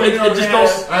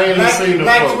ain't even seen them.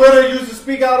 Like Twitter used to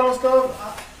speak out on stuff.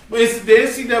 But it's the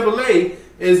NCAA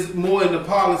is more in the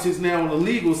politics now on the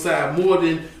legal side, more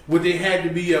than what they had to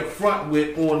be up front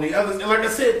with on the others. And like I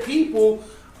said,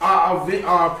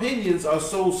 our opinions are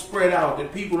so spread out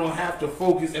that people don't have to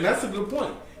focus. And that's a good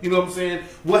point. You know what I'm saying?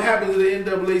 What happened to the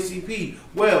NAACP?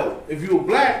 Well, if you were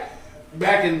black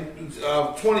back in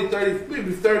 20, 30,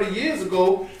 maybe 30 years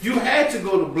ago, you had to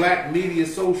go to black media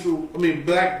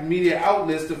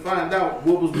outlets to find out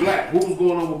what was black, what was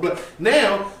going on with black.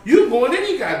 Now, you can go on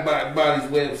any body's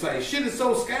website. Shit is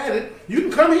so scattered, you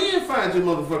can come here and find your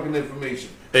motherfucking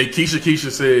information. Hey, Keisha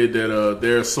said that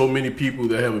there are so many people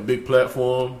that have a big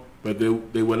platform, but they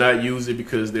will not use it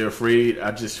because they're afraid.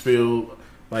 I just feel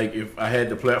like if I had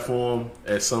the platform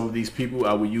as some of these people,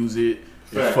 I would use it.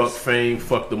 And fuck fame,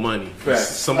 fuck the money. Facts.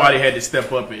 Somebody had to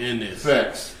step up and end this.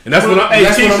 Facts. And that's what I'm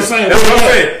saying.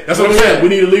 That's what I'm saying. We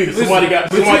need a leader. Somebody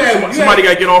got to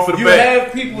get off of the back. You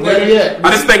have people that.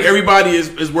 I just think everybody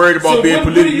is worried about being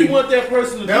politically. What do you want that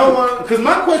person to do? Because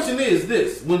my question is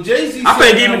this: when Jay-Z, I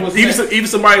think even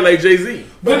somebody like Jay-Z.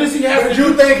 What does he have to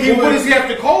do? What does he have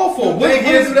to call for? What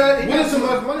is that? He got so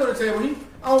much money on the table.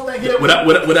 I don't think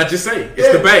what I just say?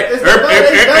 It's the bag.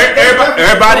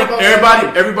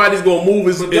 Everybody's gonna move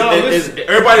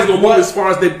everybody's gonna move as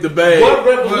far as the bag. What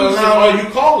revolution are you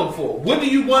calling for? What do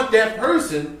you want that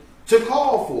person to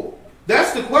call for?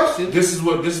 That's the question. This is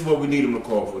what we need them to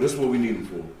call for. This is what we need them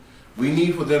for. We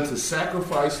need for them to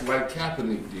sacrifice like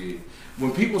Kaepernick did.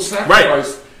 When people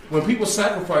sacrifice,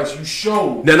 you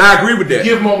show. Then I agree with that.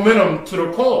 You give momentum to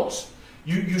the cause.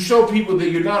 You show people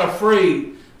that you're not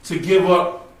afraid to give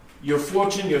up your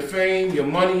fortune, your fame, your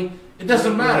money. It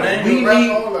doesn't matter.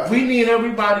 We need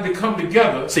everybody to come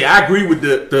together. See, I agree with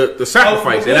the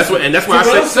sacrifice, and that's why I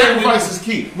said sacrifice is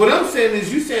key. What I'm saying is,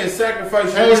 you saying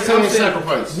sacrifice.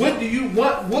 Sacrifice. What do you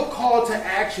want? What call to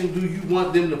action do you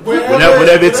want them to put?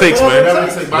 Whatever it takes, man.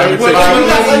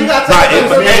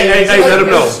 Hey, let them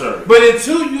know. But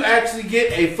until you actually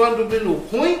get a fundamental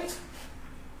point,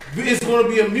 it's going to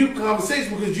be a mute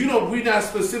conversation because we're not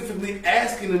specifically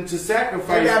asking them to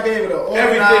sacrifice everything for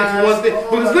one thing.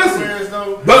 Because listen,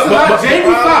 but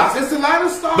Jamie Foxx, it's a lot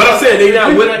of stars. But I'm saying they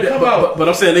not willing. But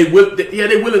I'm saying they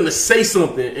willing to say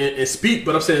something and speak.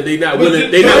 But I'm saying they not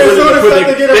willing. They not willing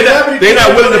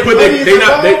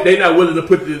to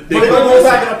put the. What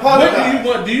do you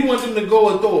want? Do you want them to go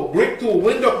and throw a brick through a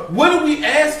window? What are we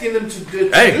asking them to do?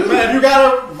 Hey, man, you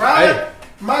gotta ride.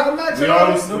 Malcolm X. We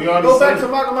already go back to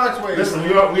Malcolm X way. Listen,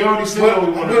 we already said what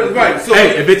we want to do. Right. So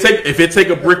hey, if it take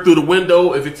a brick through the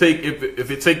window, if it take, I mean,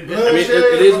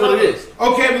 it is what it is.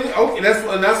 Okay. That's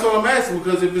what I'm asking,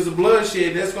 because if it's a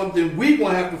bloodshed, that's something we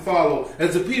gonna have to follow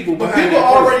as a people. But people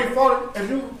already fought. If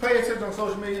you pay attention on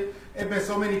social media, there's been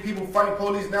so many people fighting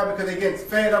police now because they get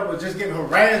fed up or just getting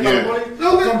harassed by the police.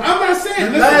 No, I'm not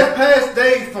saying. The last past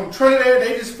days from Trinidad,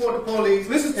 they just fought the police.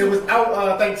 It was out,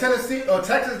 I think Tennessee or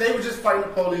Texas, they were just fighting the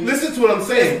police. Listen to what I'm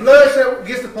saying. It's bloodshed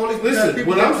against the police. Listen,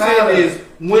 what I'm saying is,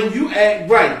 when you act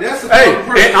right, that's a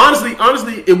person. And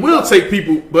honestly, it will take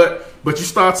people, but you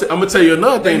start. I'm gonna tell you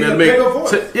another thing that make.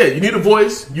 You need a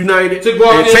voice, united, to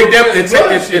go out and take them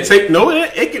and take. No,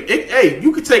 hey,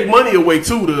 you could take money away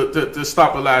too to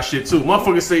stop a lot of shit too.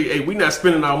 Motherfuckers say, hey, we not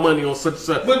spending our money on such and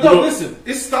such. But no, listen,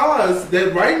 it's stars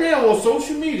that right now on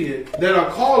social media that are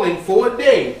calling for a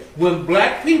day when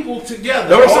black people together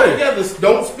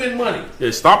don't spend money.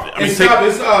 Yeah, stop it. I mean, it's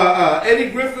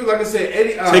Eddie Griffin, like I said,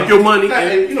 take your money.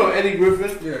 Eddie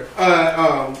Griffin,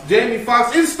 Jamie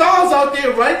Foxx. It's stars out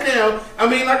there right now. I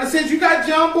mean, like I said, you got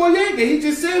John Boyega. He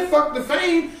just said, "Fuck the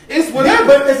fame." It's whatever.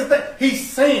 Yeah, but it's the thing. He's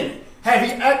saying it. Have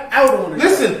he act out on it?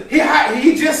 Listen,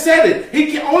 he just said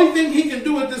it. Only thing he can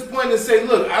do at this point is say,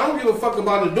 look, I don't give a fuck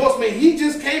about endorsement. He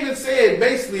just came and said,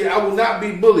 basically, I will not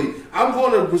be bullied. I'm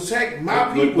going to protect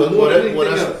my people more than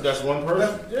anything else. That's one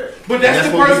person. But that's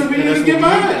the person we need to get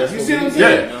behind. You see what I'm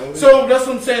saying? Yeah. So that's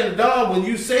what I'm saying, Don. When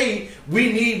you say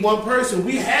we need one person,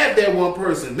 we have that one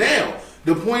person now.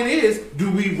 The point is,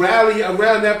 do we rally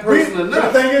around that person or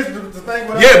not? The thing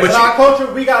with our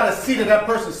culture, we gotta see that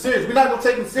person's serious. We're not gonna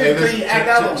take him serious until he act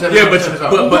out on it. Yeah,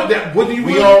 but what do you?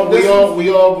 We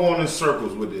all going in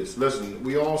circles with this. Listen,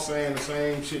 we all saying the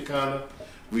same shit, kinda.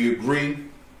 We agree.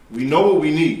 We know what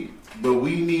we need, but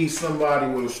we need somebody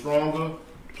with a stronger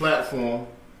platform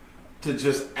to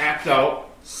just act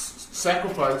out,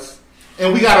 sacrifice.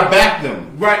 And we gotta back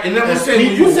them, right? And then I'm saying,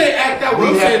 when you say act out, what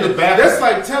I'm saying that's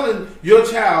like telling your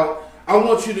child, "I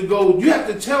want you to go." You have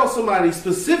to tell somebody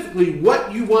specifically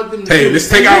what you want them to do. Hey, let's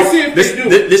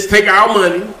take our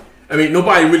money. I mean,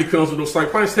 nobody really comes with those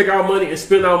like, let's take our money and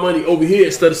spend our money over here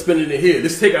instead of spending it here.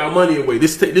 Let's take our money away.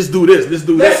 Let's do this. Let's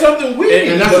do that. That's something we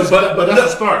and that's a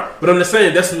start. But I'm just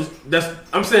saying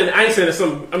I'm saying I ain't saying that's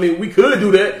something. I mean, we could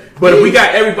do that, but if we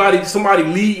got somebody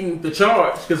leading the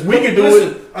charge, because we can do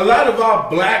it. A lot of our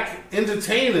black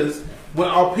entertainers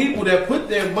are people that put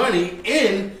their money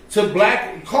into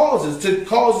black causes, to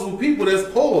causes of people that's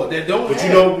poor that don't. But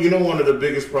you know, one of the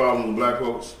biggest problems with black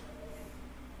folks.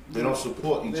 They don't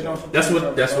support each other. That's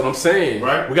what I'm saying.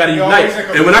 Right? We got to unite.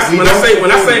 And when I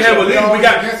say have a leader, we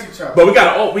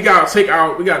got to take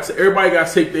everybody got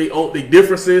to take their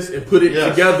differences and put it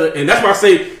together. And that's why I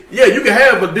say, yeah, you can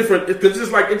have a different, because it's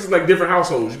just like different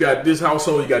households. You got this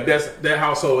household, you got that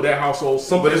household, that household.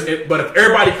 But if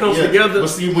everybody comes together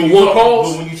for one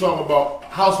cause. But when you talk about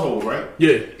household, right?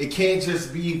 Yeah, it can't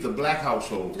just be the black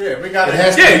household. Yeah, we got it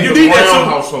has to be the brown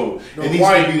household. It needs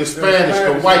to be the Spanish,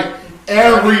 the white.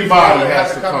 Everybody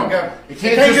has to come. It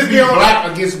can't just be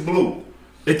black against blue.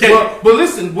 It can't. But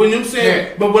listen, when I'm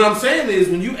saying, but what I'm saying is,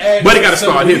 when you ask, but it got to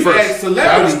start here first. When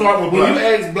you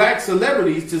ask black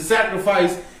celebrities to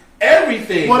sacrifice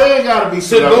everything, well, they ain't got to be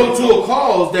to go to a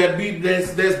cause that's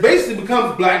basically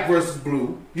becomes black versus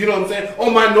blue. You know what I'm saying? Or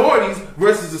minorities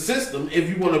versus the system. If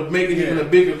you want to make it even a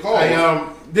bigger cause.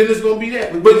 Then it's gonna be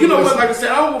that. But you know what? Like I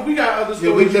said, we got other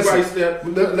stories.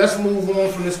 Let's move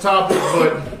on from this topic,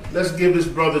 but let's give this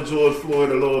brother George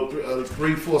Floyd a little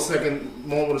 3-4 second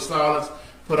moment of silence.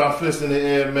 Put our fist in the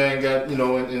air, man.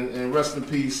 And rest in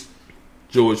peace,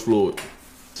 George Floyd.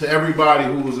 To everybody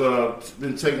who's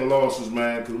been taking losses,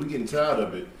 man, because we're getting tired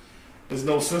of it. There's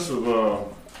no sense of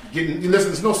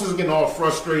there's no sense of getting all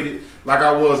frustrated like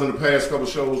I was in the past couple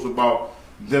shows about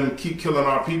them keep killing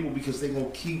our people, because they're going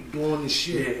to keep doing this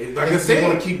shit. Yeah, like I said, they're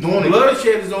going to keep doing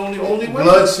bloodshed is the only way.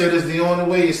 Bloodshed is the only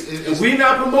way. We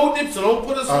not promoting it, so don't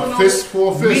put us on fist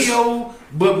for fist.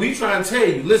 But we try to tell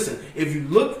you, listen, if you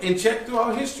look and check through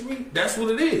our history, that's what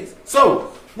it is.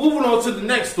 So, moving on to the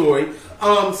next story,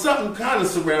 something kind of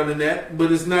surrounding that,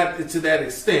 but it's not to that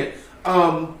extent.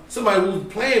 Somebody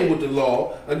who's playing with the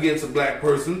law against a black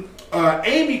person,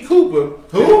 Amy Cooper,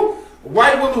 who?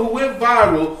 White woman who went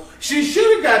viral. She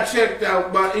should have got checked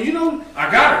out by,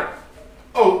 I got her.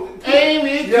 Oh,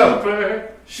 Amy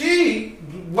Cooper. She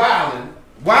wild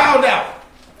out.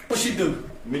 What she do?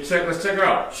 Let's check her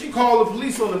out. She called the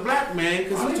police on the black man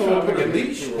because he told her to put a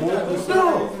leash on the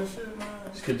dog.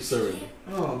 She could be serving.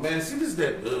 Oh man, see, this is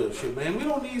that shit, man. We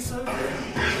don't need surgery.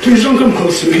 Please don't come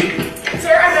close to me.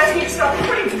 Sir, I'm asking you to stop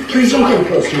recording. Please don't come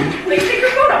close to me. Please take your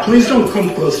phone off. Please don't come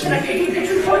close to Can I me. take you a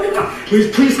picture before the cop?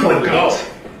 Please call the cops.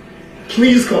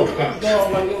 Please call the cops.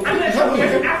 I'm going to tell you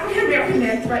there's an African-American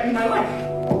man threatening my life.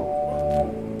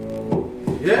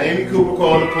 Yeah. Amy Cooper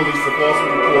called the police to falsely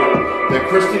report that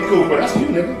Christian Cooper, that's you,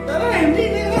 nigga. That ain't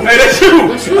me, nigga. Hey, that's you.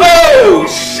 Oh,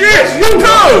 shit. You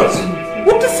done.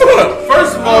 What the fuck?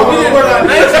 First of all, we didn't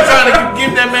trying to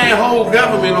give that man whole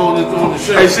government on the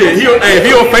show. Hey, shit. If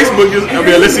he on Facebook,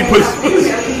 let's see.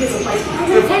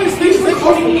 The funny speech, they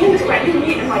call him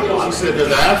She said that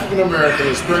the African American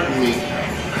is threatening me.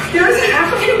 There is an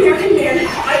African American man.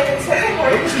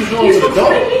 What she's doing with the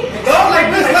dog? Dog like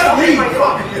this, let him leave.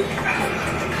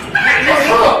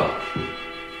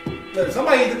 Look,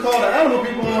 somebody need to call the animal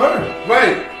people on her.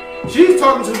 Right. She's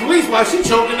talking to the police while she's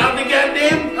choking out the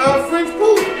goddamn French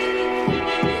poodle.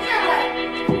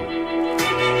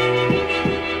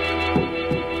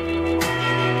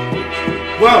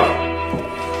 Well,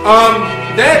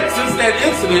 since that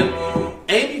incident,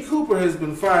 Amy Cooper has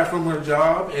been fired from her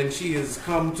job, and she has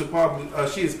come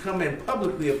and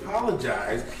publicly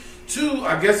apologized to,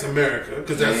 I guess, America,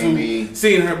 because that's who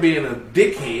seeing her being a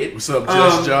dickhead. What's up,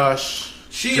 Josh?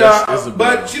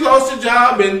 But she lost her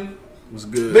job, and What's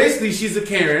good? Basically, she's a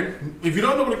Karen. If you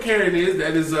don't know what a Karen is,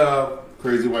 that is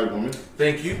crazy white woman.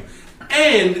 Thank you.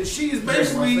 And she's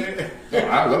basically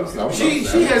I love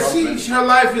her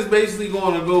life is basically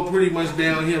going to go pretty much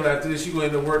downhill after this. She's going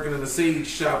to end up working in a sage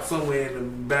shop somewhere in the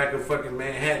back of fucking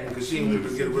Manhattan because she ain't going to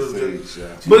get rid of it.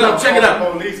 But check it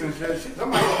out. Listen,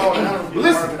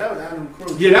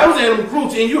 yeah, that was Animal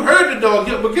Cruelty, and you heard the dog.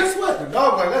 But guess what? The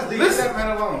dog like, let's leave that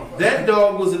man alone. That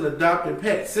dog was an adopted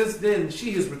pet. Since then,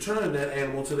 she has returned that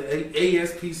animal to the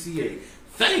ASPCA.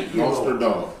 Thank you. Lost her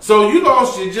dog. So you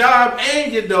lost your job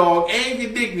and your dog and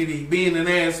your dignity being an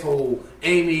asshole,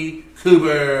 Amy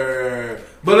Cooper.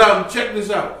 But check this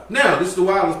out. Now, this is the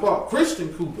wildest part.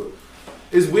 Christian Cooper.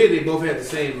 It's weird they both had the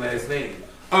same last name.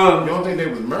 You don't think they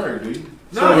was married, do you?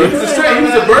 No, he was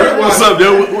a bird. What's up,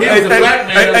 dude? He was a black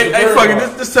man. Hey, fucking,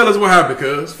 just tell us what happened,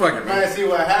 cuz. Fuck it. Man, see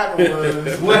what happened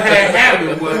was. What had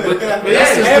happened was. But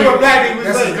every black dude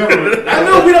was like, I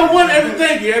know we don't want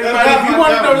everything, everybody. If you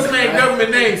want to know this man's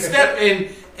government name, step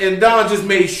in. And Don just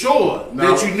made sure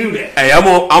that you knew that. Hey, I'm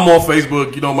on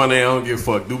Facebook. You know my name. I don't give a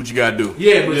fuck. Do what you gotta do.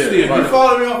 Yeah, but still, you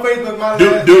follow me on Facebook. My do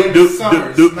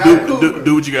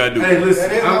what you gotta do. Hey,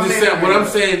 listen. I'm just saying. What I'm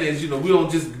saying is, we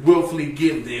don't just willfully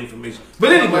give the information.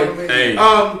 But anyway, hey.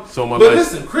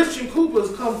 Listen, Christian Cooper's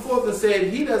come forth and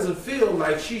said he doesn't feel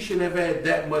like she should have had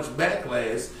that much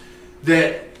backlash.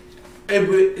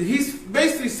 He's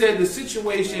basically said the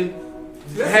situation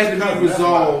had to be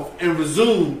resolved and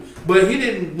resumed. But he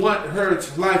didn't want her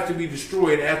life to be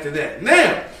destroyed after that.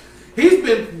 Now, he's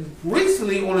been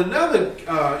recently on another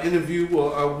interview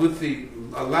with the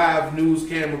live news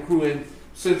camera crew in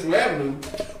Central Avenue,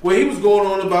 where he was going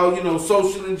on about,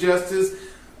 social injustice,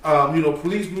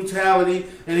 police brutality,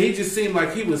 and he just seemed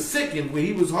like he was sickened when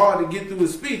he was hard to get through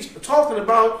his speech, talking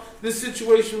about this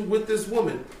situation with this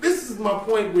woman. This is my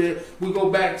point where we go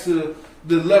back to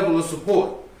the level of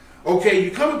support. Okay, you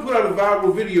come and put out a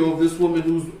viral video of this woman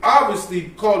who's obviously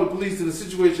called the police in a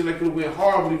situation that could have went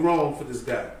horribly wrong for this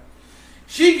guy.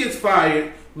 She gets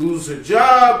fired, loses her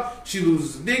job, she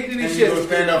loses her dignity, and she has to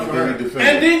stand up for her.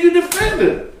 And then you defend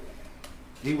her.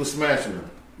 He was smashing her.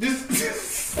 He was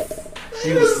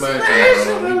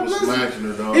smashing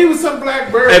her, dog. He was some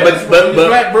black bird. Hey, but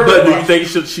do you think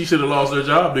she should have lost her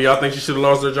job? Do y'all think she should have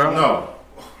lost her job? No.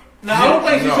 No, I don't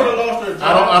think she should have lost her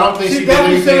job. I don't think she did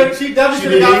anything. She did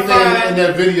anything in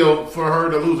that video for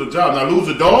her to lose her job. Now, lose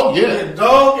a dog? Yeah. The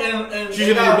dog and she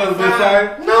should have been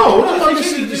fired? No.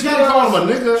 She didn't call him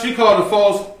a nigga. She called a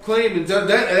false claim and that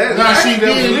nah, she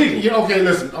did. Illegal. Yeah, okay,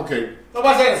 listen. Okay.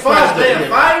 Nobody said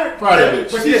fired. Friday,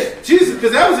 bitch. But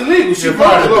because that was illegal. She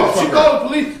broke the law. She called the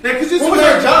police. What was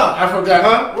her job? I forgot.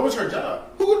 Huh? What was her job?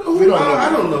 I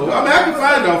don't know. I mean, I can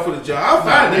find out for the job. I'll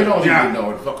find they it. don't even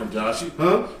know the fucking job.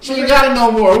 She ain't got to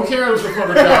know more. Who cares what the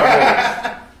fucking job is?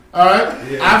 All right?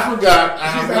 Yeah. I forgot.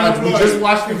 We just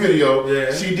watched the video.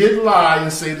 Yeah. She did lie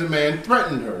and say the man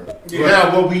threatened her. Yeah. Now,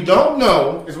 what we don't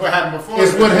know is what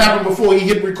happened before. He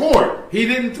hit record. He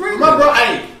didn't threaten her. Bro,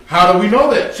 hey. How do we know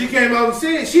that? She came out and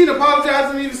said she didn't apologize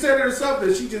and even said it herself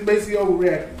that she just basically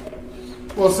overreacted.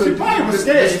 Well, so she probably was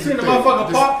scared. She seen the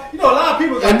motherfucker pop. A lot of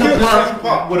people got killed in the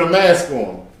park with a mask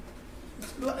on.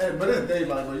 But it's day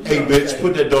like, hey, bitch,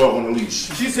 put that dog on the leash.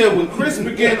 She said when Chris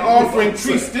began offering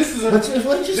treats,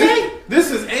 what did you say? This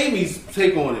is Amy's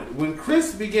take on it. When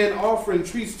Chris began offering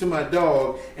treats to my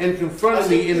dog and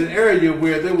confronted me in an area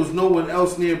where there was no one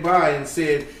else nearby and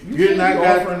said, "You're not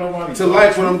going to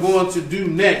like what I'm going to do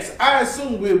next," I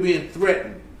assumed we were being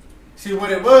threatened. See, what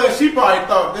it was, she probably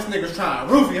thought this nigga's trying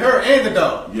to roofie her and the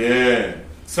dog. Yeah.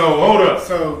 So, hold up.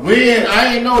 So,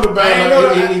 I ain't know the bad.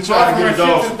 He tried to get a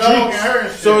dog.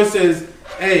 So it says,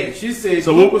 hey, she said,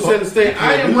 Cooper said to state,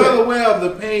 I am well aware of the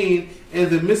pain and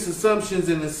the misassumptions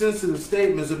and the sensitive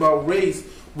statements about race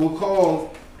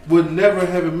would never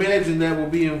have imagined that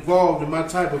would be involved in my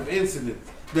type of incident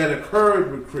that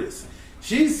occurred with Chris.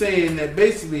 She's saying that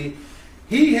basically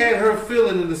he had her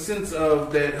feeling in the sense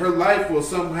of that her life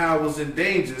somehow was in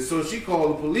danger, so she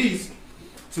called the police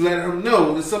to let her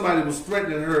know that somebody was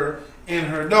threatening her and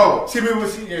her dog. She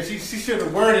should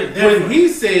have worded it different. When he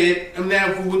said, and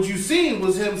now for what you seen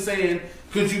was him saying,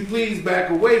 "Could you please back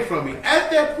away from me?" At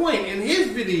that point in his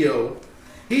video,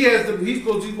 he's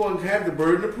going to have the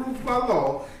burden of proof by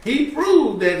law. He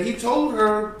proved that he told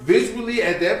her visually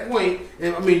at that point,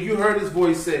 and I mean you heard his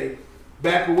voice say,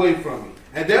 "Back away from me."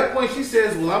 At that point, she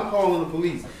says, "Well, I'm calling the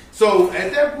police." So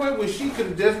at that point, when she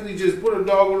could definitely just put a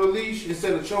dog on a leash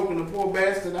instead of choking the poor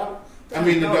bastard out. I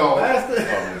mean the dog.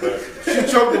 She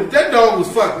choked him. That dog was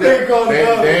fucked up. There's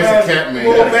a cat man.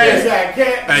 Poor bastard.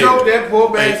 Hey, choked that poor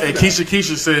bastard. Hey,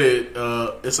 Keisha said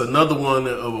it's another one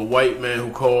of a white man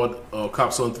who called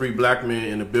cops on 3 black men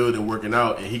in the building working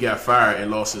out, and he got fired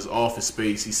and lost his office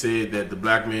space. He said that the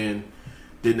black men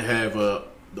didn't have the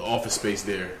office space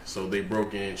there, so they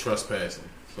broke in trespassing.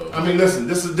 So I mean, listen,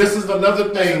 this is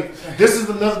another thing. This is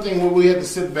another thing where we have to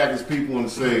sit back as people and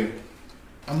say,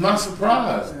 I'm not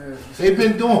surprised. They've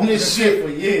been doing this shit for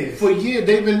years.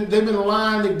 They've been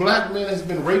lying. The black man has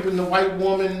been raping the white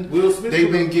woman. Will Smith.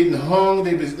 They've been getting hung.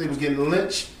 They was getting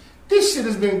lynched. This shit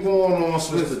has been going on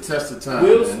since the test of time.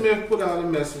 Will man. Smith put out a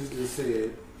message that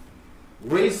said,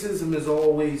 "Racism has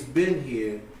always been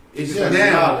here. It's just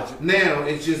now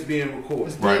it's just being recorded.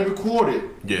 It's being recorded.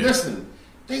 Yeah. Listen,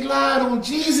 they lied on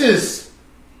Jesus.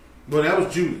 Well, that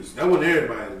was Judas. That wasn't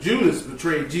everybody. Judas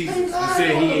betrayed Jesus They and lied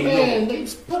said on he the ain't man. know. They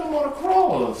put him on a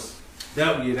cross.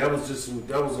 That was just some.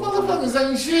 That was Motherfuckers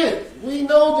ain't shit. We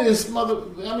know this,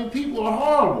 people are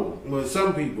horrible. Well,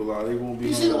 some people are. They won't be.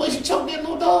 You see the way she choked that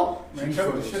little dog? Man,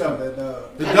 choke the shit out of that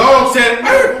dog. The dog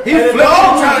said, "He The flipped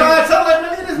dog was trying trying to tell that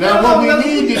man, Now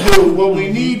what we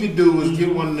need to do is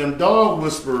get one of them dog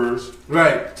whisperers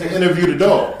right to interview the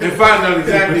dog. and find out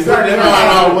exactly what Find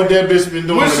out what that bitch been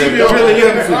doing. What to she that been dog. really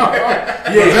into.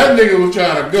 Yeah, that nigga was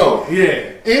trying to go.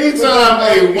 Yeah. Anytime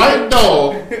a white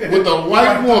dog with a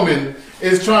white woman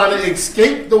is trying to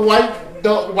escape the white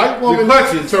woman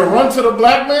to run to the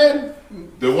black man,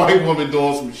 the white woman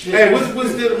doing some shit. Hey, what's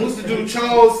the dude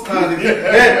Charles?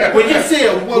 When you see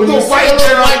a When you see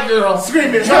white girl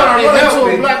screaming, trying to run help into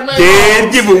me. a black man,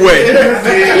 dead giveaway.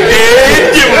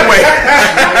 Dead giveaway.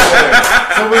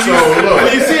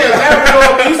 When you see a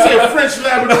Labrador, when you see a French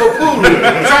Labrador poodle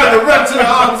trying to run to the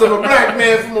arms of a black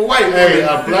man from a white woman. Hey,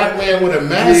 a black man with a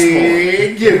mask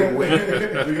on. Giveaway.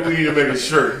 We need to make a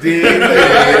shirt.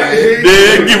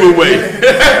 Dead giveaway.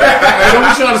 Hey, don't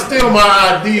be trying to steal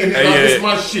my ID and it's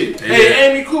my shit.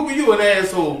 Hey, Amy Cooper, you an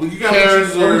asshole. You got Karen, what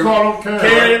you deserve. we call him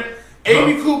Karen.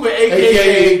 Amy Cooper,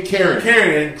 aka Karen.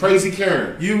 Karen. Crazy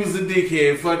Karen. You was a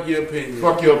dickhead. Fuck your opinion.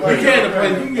 Fuck your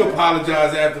opinion. You can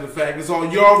apologize after the fact. It's all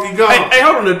you already gone. Hey,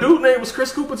 hold on. The dude name was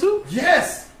Chris Cooper too.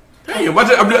 Yes. Damn, I'm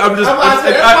just.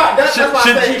 That's why I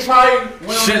said he probably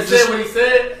went on and said what he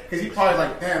said, because he probably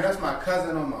like, damn, that's my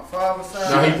cousin on my father's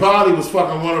side. Now he probably was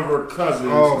fucking one of her cousins.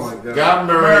 Oh my God. Got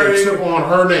married and took on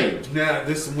her name. Now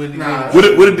this is when What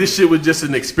if this shit was just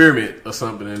an experiment or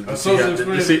something? And A social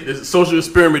experiment? a social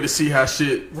experiment to see how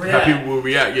people will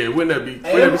react. Yeah, wouldn't that be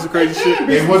some crazy shit?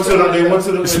 They went to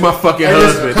the. This is my fucking Hey,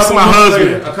 listen, husband. a This is couple my months husband.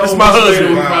 later- a couple This is my months later,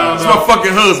 husband. we found This is my out.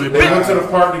 fucking husband. They went to the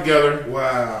park together.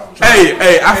 Wow.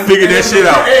 Hey, I figured that shit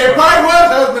out. It probably was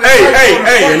husband.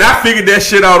 Hey, and I figured that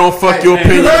shit out on Fuck Your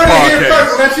Opinion heard it here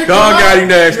first. When that podcast. shit Don come out, Gotti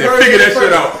Nasty. you heard Figure it that here shit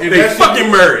first. out. They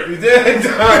fucking married.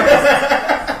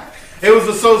 It was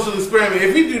a social experiment.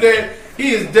 If we do that,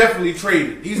 he is definitely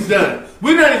traded. He's done.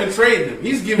 We're not even trading him.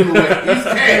 He's giving away. He's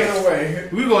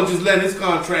cash. We're gonna just let his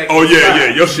contract. Oh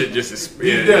yeah. Your shit just is.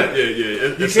 He's Yeah. done.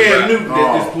 You It's can't a wrap. nuke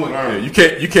at this point. Yeah,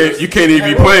 you can't even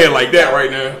be playing like that right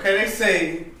now. Okay, they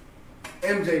say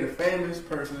MJ, the famous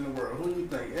person in the world. Who do you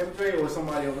think, MJ or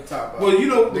somebody over top? Well, you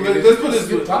know, let's put this.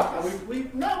 Skip top. We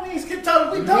ain't skip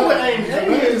top. We done with Amy.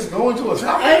 Man, just going to a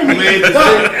top. Amy, Man,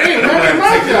 done. Hey, man,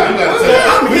 my job.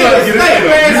 I'm here to stay,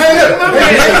 man.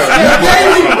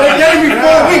 They gave me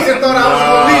 4 weeks and thought I was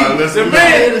gonna leave.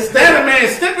 Listen, That man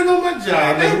stepping on my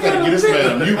job. Hey, you gotta get this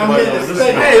man a mute I'm button here to on this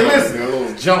stay. one. Hey, listen. A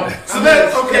little jump. So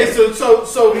that's okay.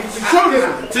 So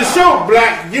to show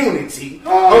black unity.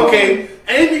 Okay,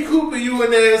 Amy Cooper, you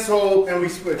an asshole. And we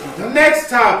switch. The next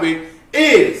topic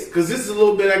is, because this is a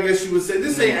little bit, I guess you would say,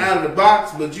 this ain't out of the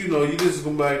box, but you know, you just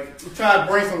gonna be like, We try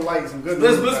to bring some light, some good.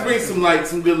 let's news back. bring some light,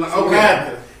 some good light. Okay.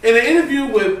 laughter. In an interview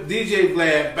with DJ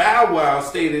Vlad, Bow Wow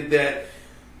stated that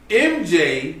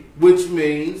MJ, which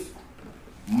means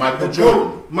Michael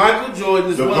Jordan. Michael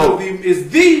Jordan is The one GOAT.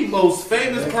 of the most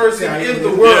famous person in the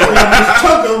world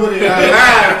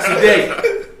alive today.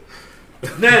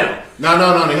 Now,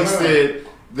 No. He said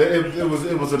that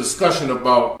it was a discussion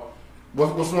about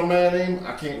what's my man name?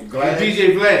 I can't. Glad.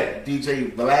 DJ Vlad.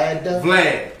 DJ Vlad.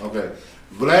 Vlad. Okay.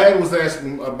 Vlad was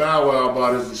asking Bow Wow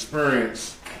about his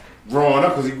experience growing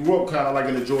up because he grew up kind of like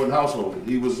in the Jordan household.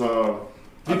 He was.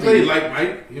 He played like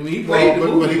Mike. I mean, he played the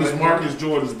but movie he was like Marcus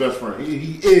Jordan's best friend.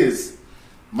 He is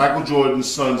Michael Jordan's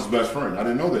son's best friend. I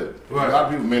didn't know that. Right. A lot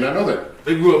of people may not know that.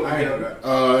 They grew up I know together.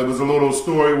 that. It was a little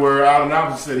story where Allen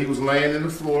Iverson said he was laying in the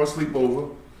floor,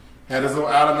 sleepover, had his little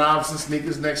Allen Iverson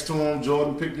sneakers next to him.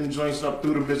 Jordan picked them joints up,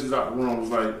 threw them bitches out the room. Was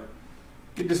like,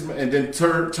 get this man, and then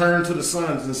turned to the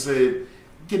sons and said,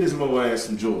 get this little ass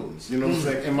some Jordans. You know what I'm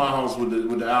saying? In my house with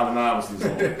the Allen Iversons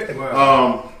on.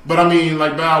 Wow. But I mean,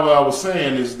 like Bow Wow was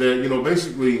saying, is that, you know,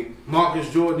 basically Marcus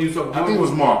Jordan. You talking? I think it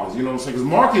was Marcus. You know what I'm saying? Because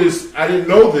Marcus, I didn't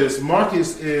know this.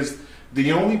 Marcus is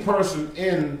the only person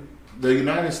in the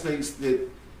United States that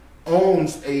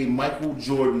owns a Michael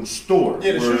Jordan store.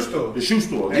 Yeah, the shoe store. The shoe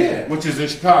store. Yeah, which is in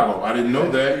Chicago. I didn't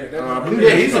know that.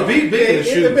 He's a big in the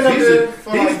shoes. He's been up there for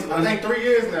I think 3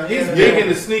 years now. He's big in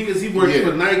the sneakers. He worked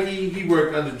for Nike. He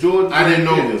worked under Jordan. I didn't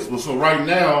know this. Well, so right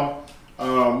now,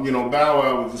 Bow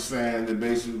Wow was just saying that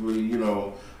basically,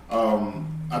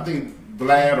 I think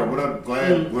Vlad or whatever,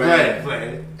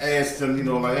 Vlad asked him,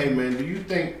 like, hey man, do you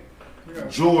think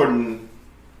Jordan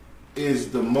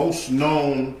is the most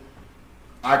known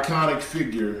iconic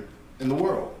figure in the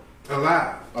world?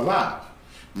 Alive.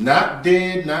 Not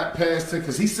dead, not past it.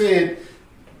 Because he said,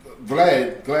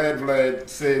 Vlad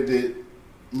said that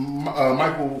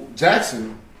Michael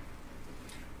Jackson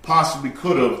possibly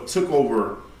could have took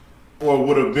over or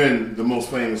would have been the most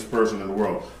famous person in the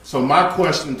world. So my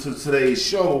question to today's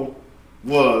show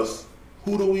was,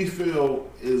 who do we feel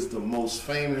is the most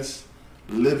famous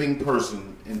living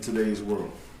person in today's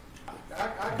world?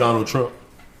 Donald Trump.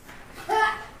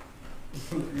 I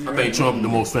think Trump is the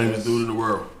most famous dude in the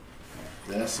world.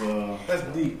 That's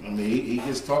deep. I mean, he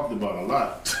gets talked about a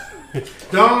lot.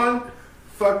 Don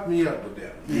fucked me up with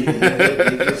that.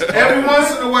 Every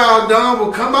once in a while, Don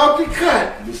will come out the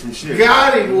cut. Do some shit.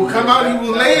 Gotti will come out. He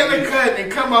will lay in the cut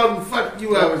and come out and fuck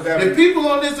you up. If people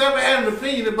on this ever had an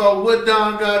opinion about what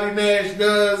Don Gotti Nash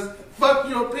does, fuck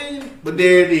your opinion. But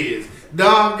there it is.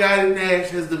 Don Gotti Nash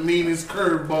has the meanest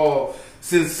curveball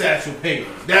since Satchel Paige.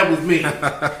 That was me.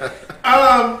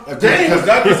 James,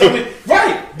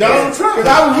 right? Donald Trump.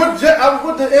 Because I was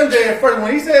with the MJ at first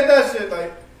when he said that shit.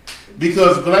 Like,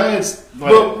 because Vlad's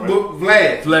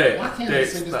Vlad. Why can't I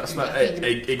say this?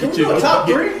 Hey, get your top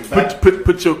three.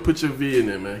 Put your V in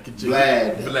there, man. Get your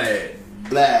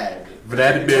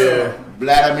Vladimir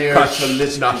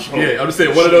Klitschko. Yeah, I'm just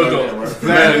saying one of those.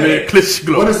 Vladimir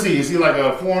Klitschko. What is he? Is he like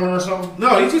a foreigner or something?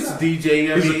 No, he's just a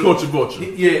DJ. He's a culture vulture.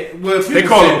 Yeah, well, they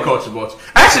call him a culture vulture.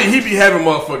 Actually, he be having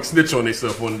motherfuckers snitch on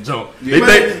themselves on the jump. They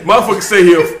think motherfuckers say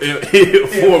he a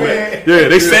format. Yeah,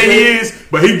 they say he is,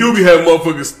 but he do be having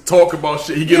motherfuckers talk about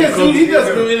shit. He get them he does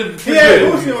do it.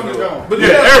 Boosie on the jump. But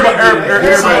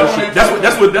everybody shit.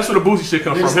 That's where the Boosie shit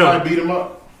comes from. Him. Beat him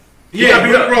up. Yeah,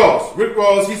 Rick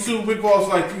Ross. He sued Rick Ross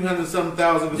like 300-something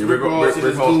thousand because Rick Ross and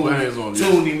his dude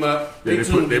tuned him up. They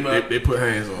put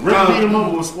hands on him. Rick beat him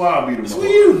up or Squad beat him up? Well,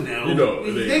 you know.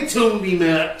 They tuned him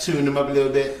up. Tuned him up a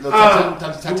little bit. So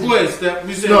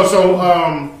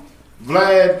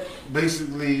Vlad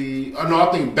basically,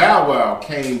 I think Bow Wow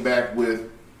came back with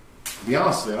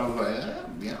Beyonce. I was like,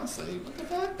 Beyonce, what the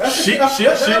fuck? Shit. If I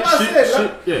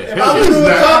was doing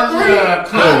top three,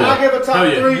 I give a top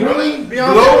three. Really? Beyonce. I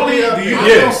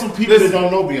know some people that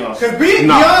don't know Beyonce. Because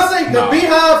Beyonce, the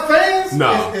Beehive fans,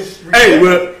 is Hey,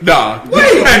 well, nah.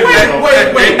 Wait.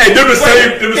 Hey, they're the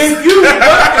same. If you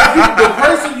the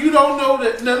person you don't know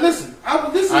that. Now listen.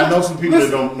 I know some people that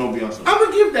don't know Beyonce. I'm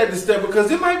gonna give that to Steph because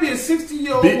there might be a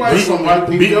 60-year-old white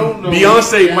woman who don't know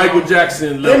Beyonce, Michael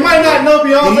Jackson. They might not know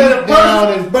Beyonce in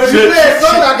person, but if you play a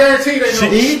song, I guarantee they know.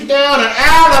 Deep down in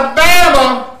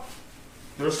Alabama,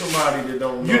 there's somebody that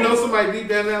don't know. You know somebody deep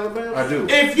down in Alabama? I do.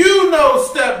 If you know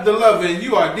Steph the Lover and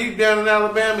you are deep down in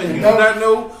Alabama and you do not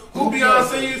know who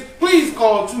Beyonce is, please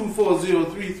call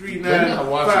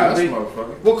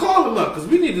 240-339-58. Well, call them up because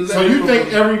we need to let So you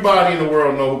think everybody in the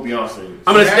world know who Beyonce is?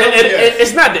 I mean,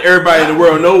 it's not that everybody in the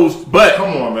world knows, but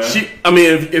come on, man.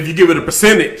 If you give it a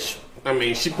percentage, I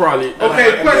mean, she probably.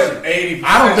 Okay, question. 80%.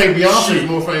 I don't think Beyonce is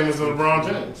more famous than LeBron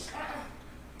James.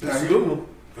 That's a good one.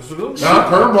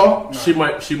 Not curveball. She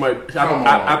might. I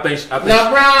think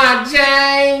LeBron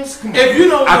James. If you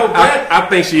don't know that, I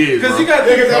think she is. Because you got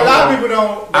a lot of people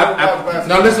don't.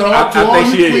 Now listen, I think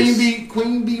she is.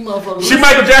 Queen Bee motherfucker. She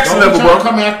Michael Jackson level, bro.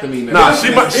 Come after me, man. Nah, she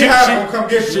Beehive.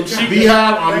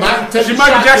 I'm not taking she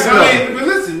Michael Jackson level. But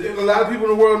listen, a lot of people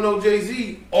in the world know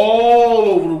Jay-Z all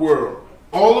over the world.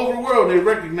 All over the world, they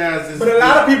recognize this. But a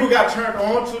lot of people got turned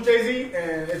on to Jay-Z,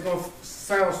 and it's gonna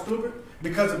sound stupid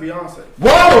because of Beyonce.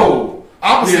 Whoa!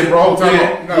 Opposite, bro.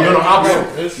 No,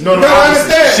 opposite. No,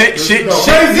 opposite. She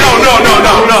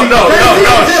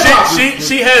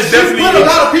has definitely. She put a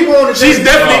lot of people on the. She's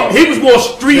definitely. He was more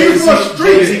street.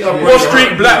 More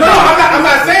street black. No, I'm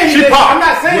not saying she popped. I'm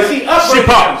not saying she up. She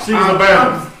popped. She was a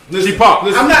band. She popped.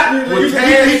 I'm not.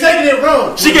 He's taking it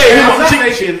wrong. She gave him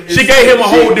a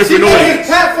whole different audience. She made his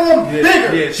platform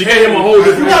bigger. She gave him a whole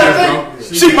different audience, bro.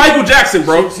 She Michael Jackson,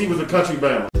 bro. She was a country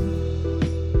band.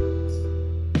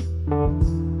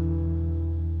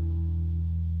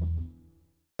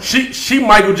 She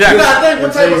Michael Jackson. You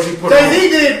gotta think, Jay-Z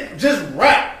did just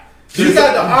rap. She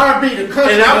got the R&B, the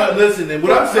country. And I'm listening. And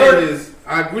what I'm saying is,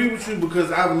 I agree with you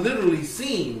because I've literally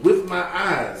seen with my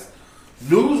eyes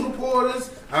news reporters.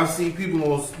 I've seen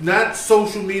people on not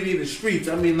social media, the streets.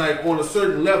 I mean, like on a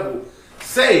certain level,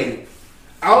 say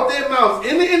out their mouths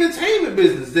in the entertainment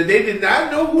business that they did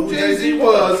not know who Jay-Z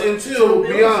was until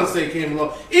Beyonce came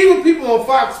along. Even people on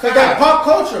Fox, they got pop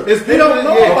culture. They don't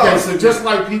know about it. So just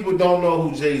like people don't know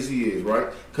who Jay-Z is, right?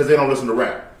 Because they don't listen to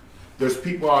rap. There's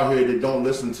people out here that don't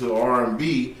listen to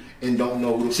R&B and don't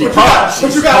know who she pop.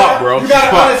 She's pop, bro. You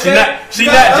gotta understand. She's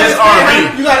not just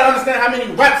R&B. You gotta understand how many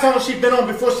rap songs she been on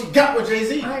before she got with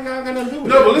Jay-Z. I ain't got nothing to do with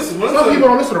No, but listen. Some people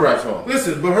don't listen to rap songs.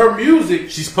 Listen, but her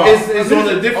music, she's pop. Is on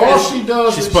a different. All she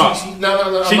does, she's is pop. She's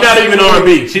not even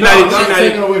R&B. She's not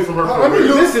taking away from her.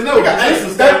 Listen, no.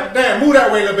 Damn, move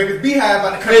that way a little bit because Beehive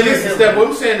about to come in. Listen, Steph, what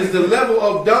I'm saying is the level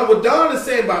of Dawn. What Dawn is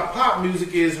saying about pop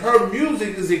music is her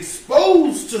music is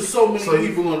exposed to so many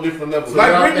people on different levels.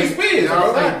 Like Britney Spears.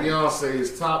 I think Beyonce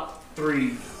is top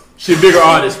 3. She's a bigger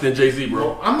artist than Jay-Z,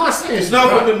 bro. I'm not saying she's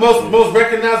not the most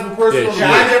recognizable person on the list.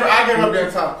 I give her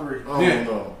their top 3. Oh,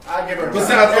 no. I give her.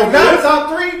 Besides, if not top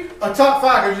 3, a top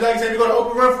 5. Because like you said, you go to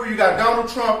Oprah Winfrey, you got Donald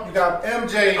Trump, you got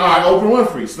MJ. All right, Oprah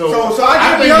Winfrey. So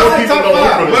I give Beyonce top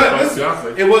 5. But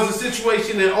listen, it was a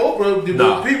situation in Oprah.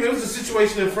 It was a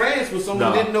situation in France where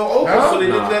someone didn't know Oprah, so they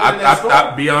didn't let in that story.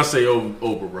 Beyonce over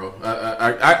Oprah, bro.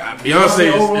 Beyonce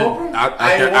is.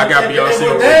 I got Beyonce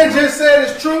over. What Dan just said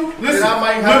is true. Listen, I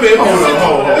might have.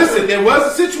 Listen, there was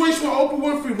a situation where Oprah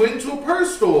Winfrey went into a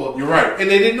purse store. You're right, and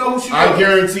they didn't know who she was. I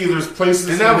guarantee there's places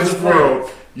in this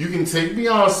world you can take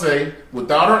Beyonce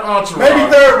without her entourage.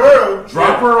 Maybe third world.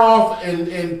 Drop her off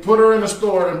and put her in a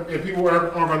store and people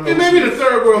aren't going to know. Maybe the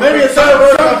third world. Maybe a third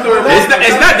world. It's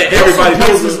not that everybody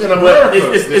knows it. In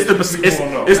America, it's the percentage.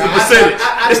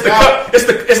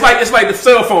 It's like the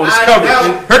cell phone is covered.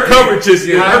 Her coverage is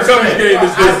her coverage game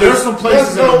is. There's some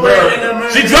places in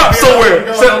America. She dropped somewhere.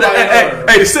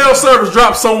 Hey, the cell service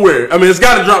dropped somewhere. I mean, it's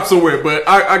got to drop somewhere. But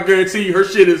I guarantee you, her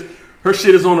shit is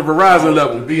on the Verizon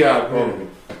level.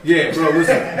 Yeah, bro,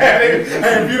 listen. Hey,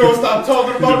 if you don't stop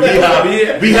talking about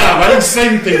that. Beehive, I didn't say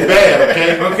anything bad,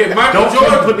 okay? Okay, Michael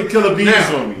Jordan. Put the killer bees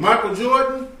on me. Michael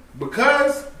Jordan,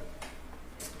 because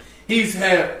he's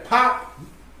had pop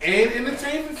and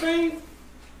entertainment fame,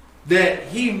 that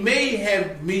he may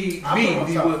have me be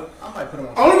with.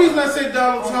 Only reason I say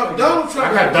Donald Trump,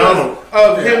 I got Donald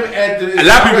of him at the. A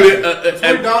lot of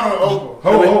people. Donald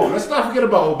Oprah. Hold, let's not forget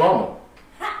about Obama.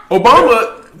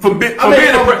 Obama. For being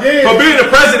the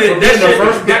president,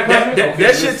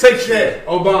 that shit takes you.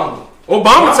 Obama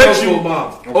takes you.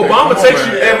 Obama takes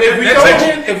you.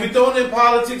 If we throw in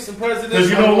politics and presidents,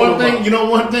 because you know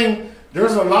one thing.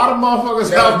 There's a lot of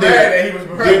motherfuckers out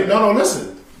there. No,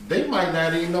 listen. They might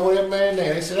not even know that man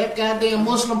there. They say that goddamn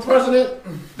Muslim president.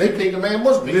 They think the man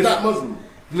Muslim. He's not Muslim.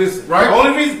 Listen, right? The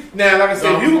only reason now, like I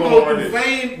said, you can go through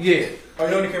fame, yeah. Oh,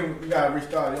 you gotta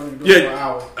restart. You only do it for an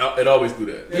hour. It always do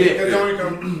that.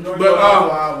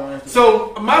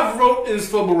 So my vote is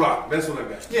for Barack. That's what I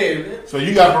got. Yeah. So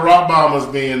you got Barack Obama as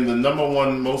being the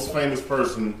 #1 most famous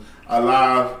person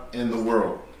alive in the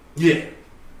world. Yeah.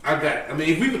 I got it. I mean,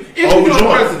 if we doing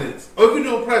presidents,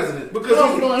 because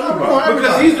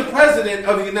he's the president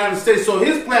of the United States, so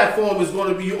his platform is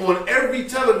going to be on every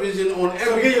television, on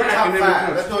every top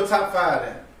 5. Let's do a top 5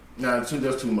 then. Nah,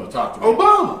 that's too much. Top 3.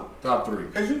 Obama. Top 3.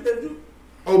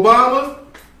 Obama,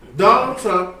 Donald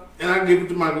Trump, and I give it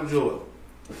to Michael Jordan.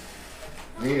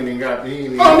 He ain't got. Oh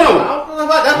no!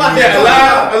 That's my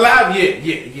alive.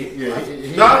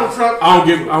 Yeah. Donald Trump. I don't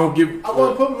give. I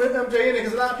want to put MJ in there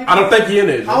because a lot of people. I don't think he in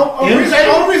there. The only reason I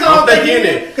don't think he in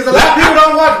there because a lot of people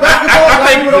don't watch basketball.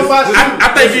 I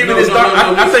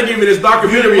think even his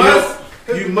documentary.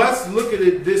 You must look at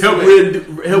it this way.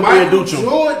 Michael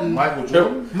Jordan.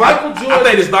 I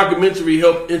think this documentary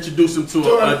helped introduce him to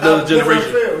another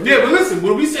generation. Yeah, but listen,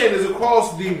 what we saying is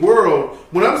across the world.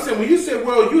 When you say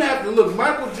world, you have to look.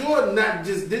 Michael Jordan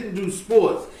didn't do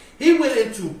sports. He went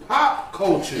into pop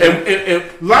culture. And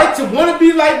like to want to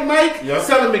be like Mike,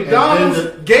 selling McDonald's,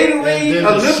 Gatorade,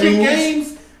 Olympic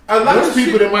Games. There's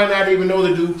people that might not even know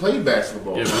the dude played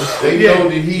basketball. Yeah, they know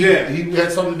that he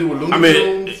had something to do with Looney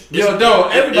Tunes.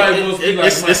 Everybody wants to be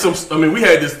like Mike. We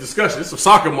had this discussion. It's some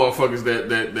soccer motherfuckers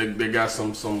that got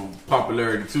some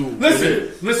popularity too.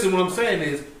 Listen. What I'm saying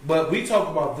is, but we talk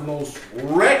about the most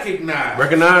recognized.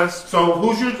 Recognized. So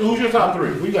who's your top 3?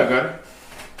 Who you got?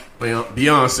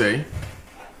 Beyonce.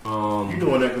 You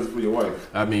doing that because for your wife?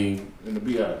 I mean, in the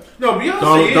BI. No,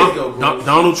 Beyonce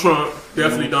Donald Trump.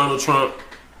 Definitely Donald Trump.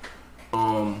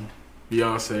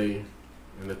 Beyonce,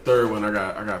 and the third one I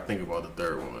got to think about the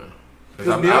third one, man.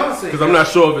 Because I'm not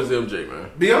sure if it's MJ, man.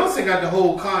 Beyonce got the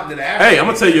whole continent of Africa. Hey, I'm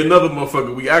gonna tell you another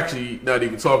motherfucker we actually not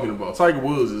even talking about. Tiger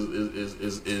Woods is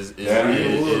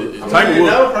Tiger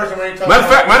Woods. Another person we ain't talking Matter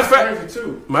of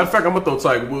about. fact, I'm gonna throw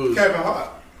Tiger Woods. Kevin Hart.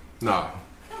 Nah.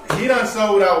 He done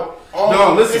sold out all.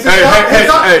 No, listen. Watch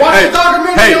the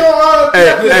documentary on.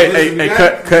 Hey,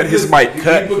 cut his mic.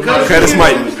 Cut his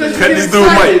mic. Cut this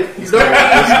dude mic.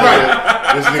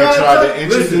 This nigga tried to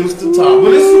introduce the topic.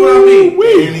 But this is what I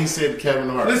mean. And he said Kevin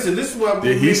Hart. Listen, this is what I'm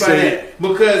mean by that.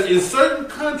 Because in certain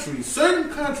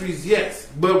countries, yes.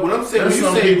 But what I'm saying, when you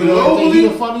say globally,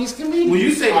 the funniest comedian. When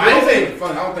you say I don't think it's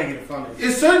funny. I don't think it's funny.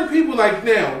 It's certain people like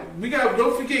now.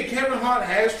 Don't forget, Kevin Hart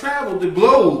has traveled the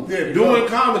globe doing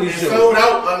comedy shows. Sold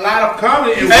out a lot of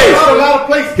comedy. Sold out a lot of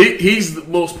places. He's the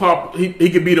most popular. He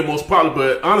could be the most popular,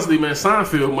 but honestly, man,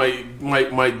 Seinfeld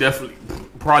might definitely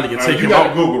probably can take him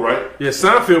out. Google, right? Yeah,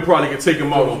 Seinfeld probably can take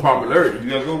him out on popularity.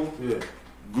 You got Google? Yeah.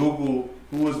 Google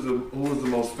who is the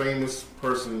most famous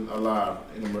person alive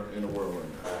in the world right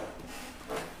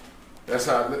now. That's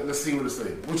how. Let's see what it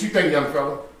says. What you think, young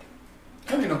fella?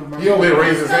 He over here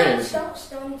raised his hand. Tony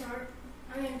Stark.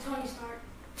 I mean Tony Stark.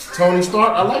 Tony Stark?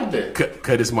 I like that.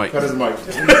 Cut his mic. Cut his mic.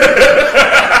 Wait a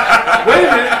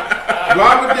minute.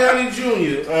 Robert Downey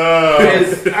Jr.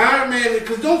 is Iron Man.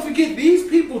 Because don't forget, these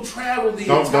people travel the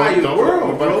entire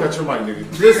world, bro. Cut your mic, nigga.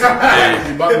 Listen,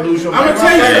 you about to lose your mic. I'm going to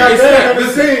tell you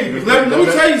something. Let me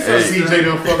tell you something. CJ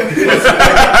done fucking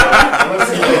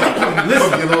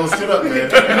listen, your little shit up, man.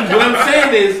 What I'm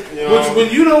saying is, when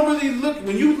you don't really look,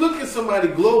 when you look at somebody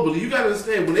globally, you got to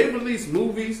understand, when they release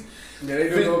movies, they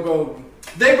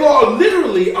go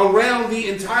literally around the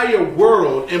entire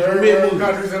world and premiere movies.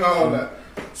 Countries and all that.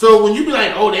 So when you be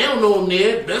like, oh, they don't know him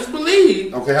there, best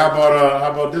believe. Okay, how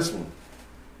about this one?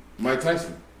 Mike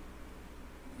Tyson.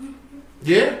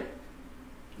 Yeah.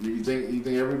 You think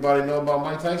everybody know about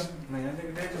Mike Tyson? Man, that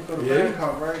nigga just put a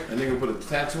Bangkok, right? That nigga put a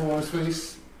tattoo on his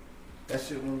face. That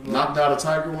shit was knocked out a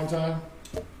tiger one time.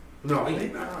 No, he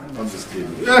ain't. I'm just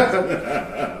kidding.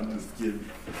 I'm just kidding.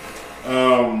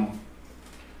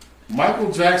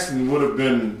 Michael Jackson would have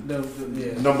been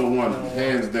number one,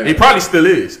 hands down. He probably still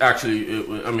is,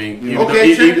 actually. I mean,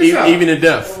 even in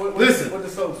death. Listen,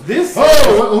 this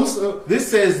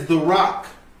says The Rock.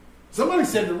 Somebody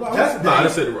said The Rock. I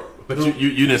said The Rock. But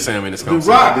you didn't say him in this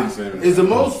conversation. The Rock is the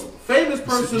most famous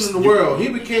person in the world. He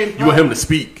became. You want him to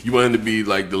speak. You want him to be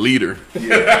like the leader.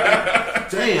 Yeah.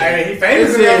 Damn. Hey, he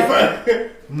famous enough.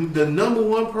 The number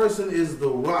one person is The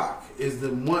Rock. Is the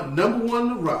number one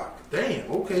The Rock.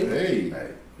 Damn, okay. Hey.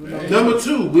 Number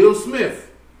 2, Will Smith.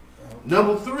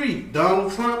 Number 3,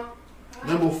 Donald Trump.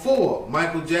 Number 4,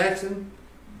 Michael Jackson.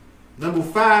 Number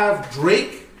 5,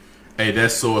 Drake. Hey,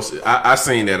 that source, I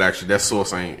seen that actually. That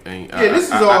source ain't. Yeah, this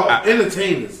is all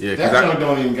entertainers. Yeah, that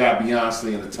don't even got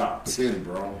Beyonce in the top 10,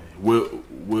 bro. Will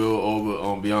over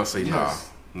on Beyonce?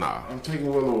 Yes. Nah. I'm taking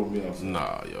Will over Beyonce.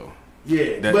 Nah, yo.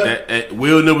 Yeah, that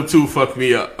Will number 2 fucked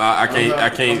me up. I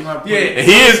can't. Yeah, and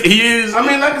he is. I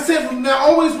mean, like I said, now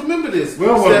always remember this.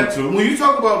 Will was 2. When you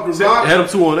talk about The Rock, had him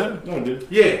 2 on that. No, it did.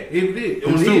 Yeah, he did.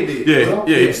 He did. Yeah,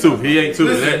 he was 2. He ain't 2.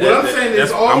 Listen, what I'm saying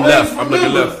is always I'm left. remember. I'm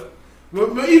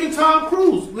looking left. Even Tom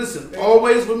Cruise. Listen,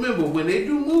 always remember when they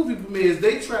do movie premieres,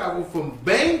 they travel from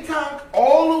Bangkok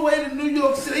all the way to New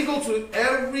York City. They go to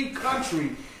every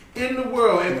country in the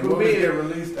world and premiere.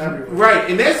 Released everywhere. Right,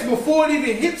 and that's before it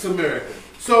even hits America.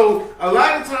 So a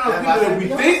lot of times people that we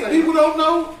think people don't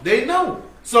know, they know.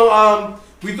 So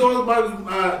we thought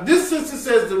about this sister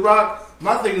says The Rock.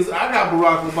 My thing is I got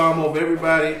Barack Obama over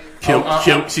everybody.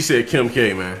 Kim, she said Kim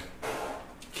K, man.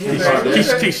 Keisha.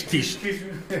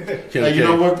 Hey, you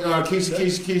know what?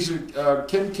 Keisha,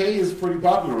 Kim K is pretty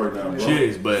popular right now, bro. She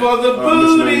is, but for the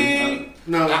booty.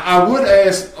 No, I would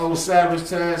ask Savage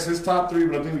Taz his top 3,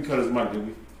 but I think we cut his mic, didn't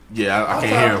we? Yeah, I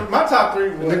can't hear him. My top 3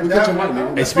 was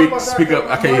Hey, speak up.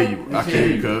 I can't hear you. I can't hear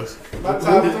you, cuz. My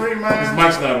top 3, man. His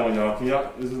mic's not on, y'all. Can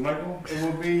y'all? Is his mic on? It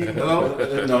will be. No.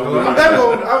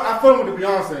 I fuck with the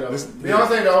Beyonce though.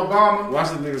 Beyonce, the Obama. Watch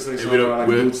the nigga say something like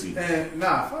Bootsy. And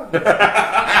nah, fuck that.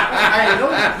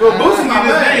 Well, Bootsy get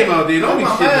his name out there. Don't be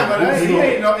shit about Bootsy. He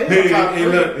ain't no.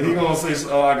 He gonna say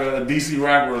like a DC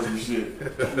rapper or some shit.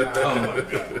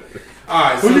 All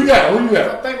right, who you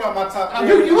got? Think about my top 3.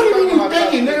 What do you mean you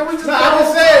thinking, nigga? I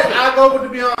just said I go with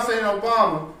the Beyonce and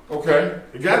Obama. Okay.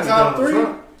 You got top 3.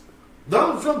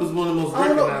 Donald Trump is one of the most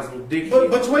recognizable dickheads. But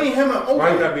between him and Oprah,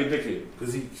 why you gotta be a dickhead?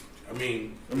 Because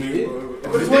between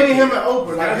him and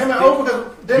Oprah, like him and Oprah, because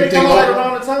they come like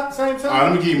around the same time. All right,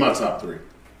 let me give you my top 3.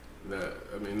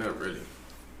 Not really.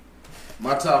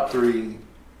 My top 3,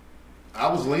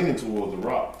 I was leaning towards The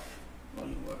Rock.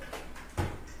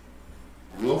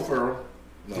 Will Ferrell.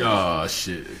 Oh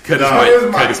shit! Cut his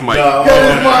mic. Cut his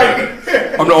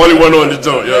mic. I'm the only one on the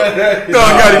joint. Yeah. No,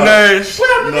 I got him, Nash.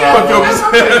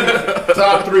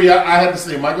 Top three. I had to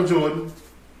say Michael Jordan.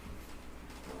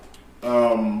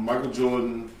 Michael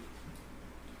Jordan,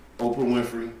 Oprah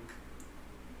Winfrey,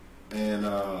 and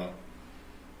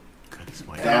cut his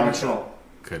mic. Donald Trump.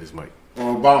 Cut his mic.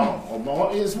 Or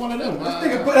Obama is one of them. How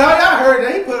y'all heard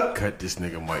that? He put cut this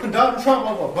nigga mic. Donald Trump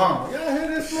over Obama. Y'all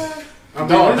heard this, man?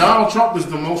 Donald Trump is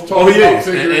the most talked about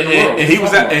figure in the world. And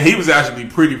he was actually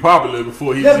pretty popular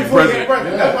before he was president.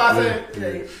 That's why I said.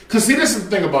 Because see, this is the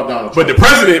thing about Donald Trump. But the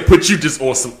president put you just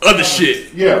on some other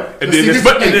shit. Yeah. And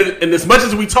then as much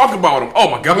as we talk about him, oh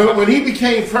my god. When he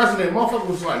became president, motherfucker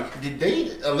was like, did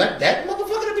they elect that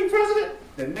motherfucker to be president?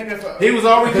 The nigga, he was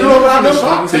already doing the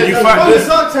Shark Tank. You fired the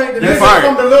Shark Tank. The nigga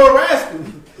from the Little Rascals.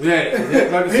 Yeah,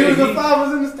 like he was the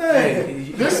fathers in the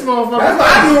stand. This motherfucker. That's why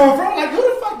I knew him from. Like, who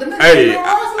the fuck the nigga? Hey,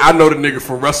 I know the nigga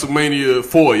from WrestleMania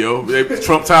 4, yo.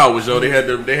 Trump Towers, yo. They had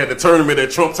the tournament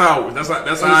at Trump Towers. That's where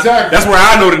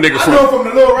I know the nigga from. I know from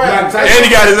the Little Rascals.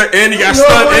 And he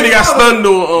got stunned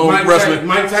on wrestling.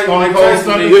 Mike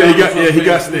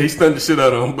Tyson. He stunned the shit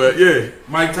out of him. But yeah,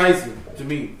 Mike Tyson to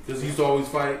me because he used to always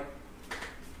fight.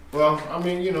 Well, I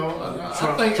mean, you know, I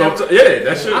think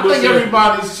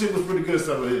everybody's shit was pretty good.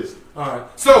 Some of his. All right.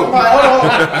 So,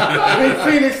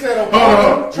 Phoenix said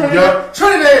Trinidad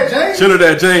James.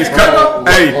 Trinidad James. Cut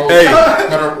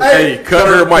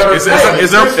her mic. Is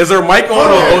there a mic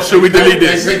on or should we delete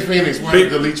this? Phoenix.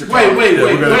 Delete your wait.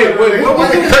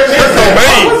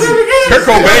 Kurt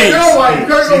Cobain.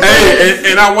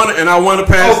 Hey, and I want to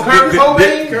pass. Kurt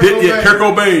Cobain. Kurt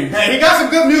Cobain. Hey, he got some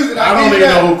good music. I don't even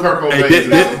know who Kurt Cobain is.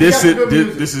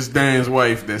 This is Dan's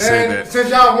wife that said that. Since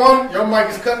y'all won, your mic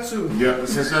is cut too. Yeah,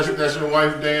 since that's your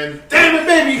wife, Dan. Damn it,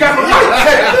 baby, you got my mic.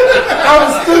 I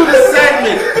was through the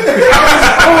segment.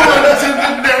 I was going to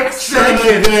the next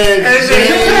segment.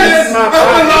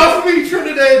 I lost me,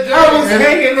 Trinidad James. I was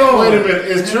hanging on. Wait a minute,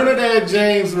 is Trinidad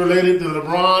James related to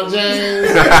LeBron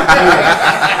James?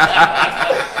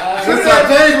 Trinidad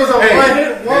James was a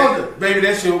one-hit wonder. Baby,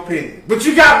 that's your opinion. But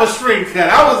you got my string cut.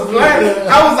 I was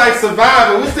like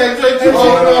Survivor. What's that drink you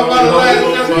holding on by the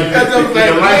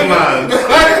lifeline?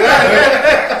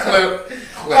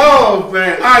 Oh,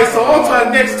 man. All right, so on to our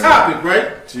next topic,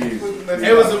 right? Jeez.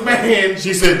 It was a man.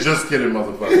 She said, just kidding,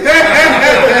 motherfucker. They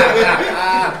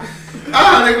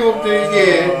gonna think,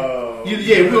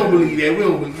 yeah, we don't believe that. We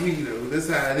don't believe that. That's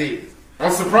how it is.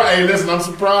 I'm surprised. Hey, listen, I'm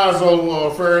surprised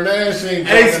old Farrah Nash ain't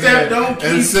stepped on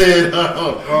and said,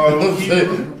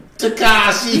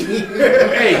 Tekashi.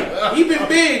 Hey, he been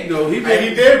big though. He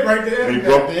did break the internet. He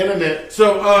broke the internet.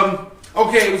 So,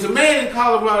 okay, it was a man in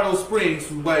Colorado Springs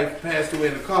whose wife passed away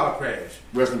in a car crash.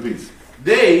 Rest in peace.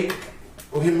 Him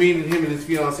and his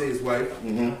fiance, his wife,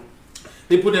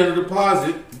 they put down a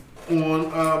deposit on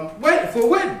for a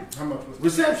wedding. How much was it?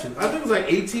 Reception. I think it was like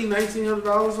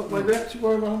 $1,900, something like that. You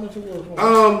worried about how much it was?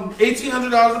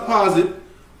 $1,800 deposit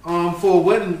for a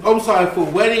wedding. For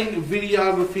wedding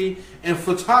videography and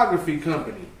photography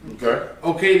company.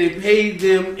 Okay, they paid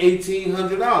them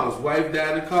 $1,800. Wife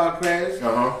died in a car crash.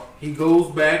 He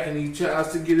goes back and he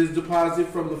tries to get his deposit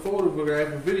from the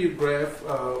photograph and videograph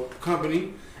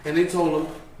company, and they told him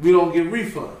we don't get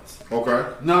refunds.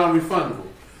 Non-refundable.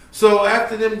 So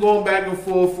after them going back and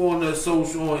forth on the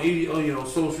social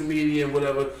media and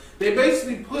whatever, they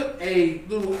basically put a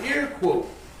little air quote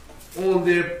on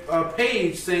their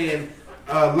page saying,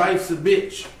 "Life's a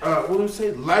bitch." What do we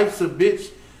say? Life's a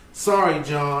bitch. Sorry,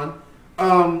 John.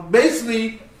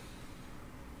 Basically,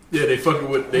 yeah, they fucking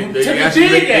with they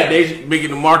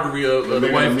making a mockery of the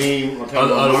wife.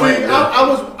 I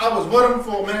was with them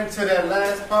for a minute to that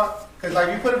last part because like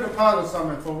you put a deposit on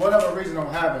something for whatever reason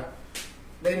don't happen.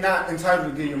 They not entitled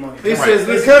to give you money. They could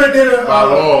have did it by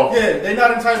law. Yeah, they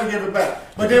not entitled to give it back.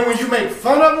 But then when you make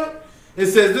fun of it, it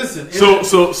says, "Listen." So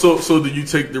do you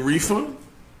take the refund,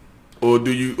 or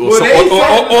do you, or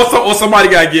somebody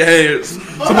got to get hands?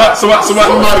 Somebody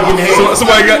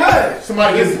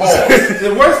getting paused.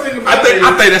 The worst thing about I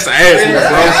think that's an ass whooping,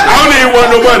 bro. I don't even want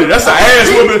no money. That's an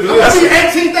ass whooping. That's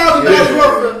 $18,000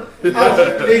 worth of.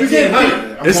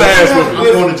 It's an ass whooping. I'm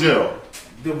going to jail.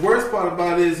 The worst part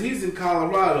about it is he's in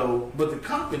Colorado, but the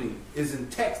company is in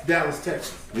Dallas,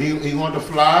 Texas. He wanted to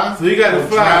fly, so he got to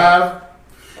fly.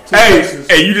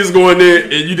 Hey, you just go in there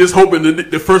and you just hoping that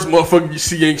the first motherfucker you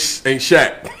see ain't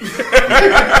Shaq. You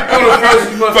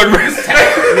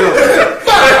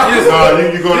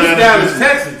go down Dallas,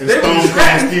 Texas. And Stone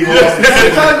Cold Steve Austin.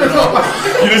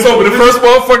 You just hoping the first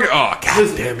motherfucker. Oh,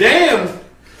 god damn it. Damn.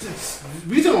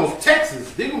 We talking about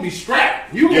Texas. They gonna be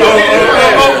strapped. You go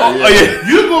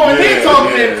going there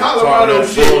talking that Colorado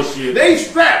shit. They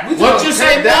strapped. What you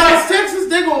say, Dallas, Texas?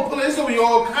 They gonna pull in some of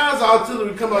all kinds of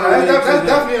artillery come out. That's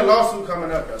definitely a lawsuit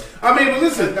coming up, though. I mean, but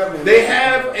listen, they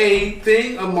have a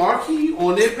thing, a marquee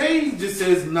on their page that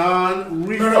says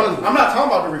non-refundable. No, I'm not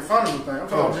talking about the refundable thing. I'm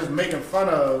talking about just making fun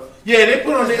of. Yeah, they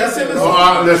put on there. They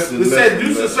said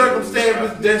due to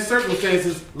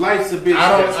circumstances, life's a bitch.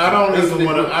 I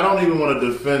don't even want to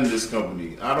defend this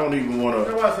company. I don't even want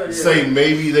to say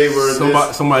maybe they were.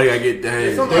 Somebody got to get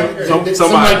damned.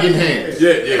 Somebody get hands.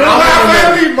 Yeah.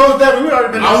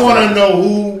 I want to know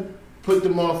who put the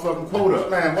motherfucking quote up.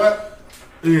 Man, what?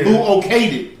 Yeah. Who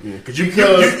okayed it? Yeah, because you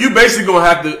basically gonna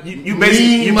have to.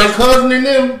 My cousin and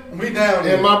them, we down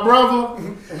there. And my brother,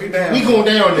 we going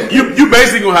down there. You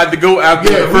basically gonna have to go after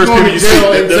the first people you see.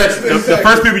 The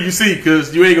first people you see,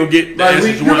 because you ain't gonna get the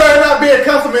answers you want. You better not be a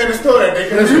customer in the store that day,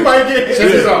 because you might get.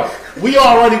 Check this out. We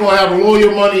already gonna have lawyer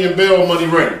money and bail money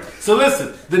ready. So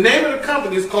listen, the name of the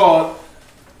company is called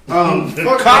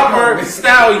Copper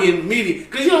Stallion Media.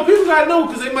 Because people gotta know,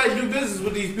 because they might do business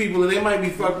with these people and they might be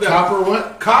fucked up. Copper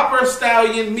what? Copper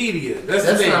Stallion Media. That's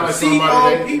the name. Like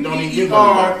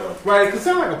COPPER. Right? Because it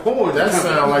sounds like a porn. That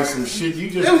sounds like some shit you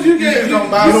just you don't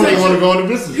even want to go into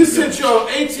business. You sent your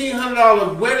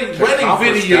 $1,800 wedding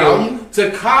video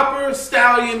to Copper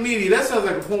Stallion Media. That sounds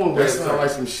like a porn. That sounds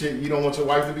like some shit you don't want your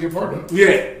wife to be a part of.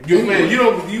 Yeah, man.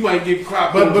 You might get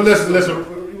cropped. But listen. That's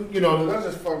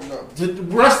just fucked up.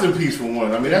 Rest in peace for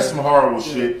one. I mean, that's some horrible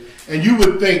shit. And you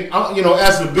would think,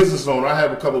 as a business owner, I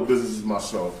have a couple of businesses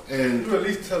myself, and you at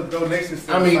least tell donations.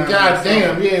 For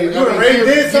goddamn, yeah. You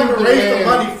did something to raise the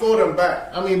money for them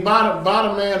back. I mean, buy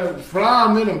the man, fly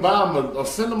them in and buy them, or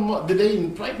send them. Did they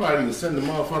probably even send the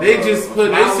motherfucker? They just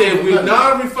they said we're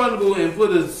non-refundable and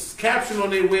put a caption on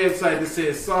their website that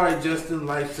says, "Sorry, Justin,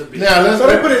 life's a bitch." Now, so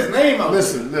they put his name out.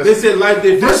 Listen. They said like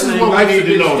their first name. What we need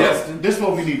to know. Justin. This is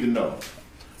what we need to know.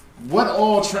 What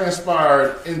all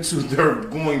transpired into their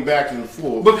going back and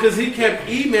forth? Because he kept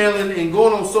emailing and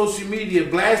going on social media,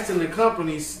 blasting the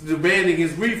companies, demanding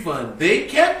his refund. They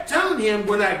kept telling him,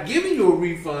 "We're not giving you a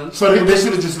refund." So they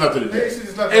should have just left it at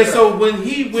that. And so when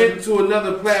he went to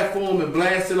another platform and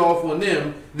blasted off on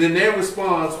them, then their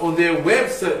response on their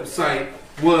website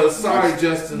was, "Sorry,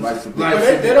 Justin." But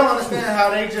they don't understand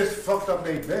how they just fucked up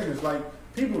their business. Like,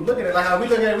 people look at it like how we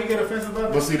look at it, we get offensive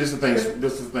about it. But see, this is the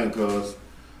thing, because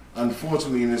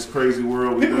unfortunately, in this crazy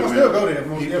world we live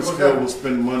in, people still will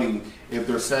spend money if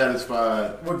they're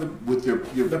satisfied with your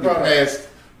past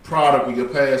product or your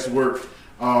past work.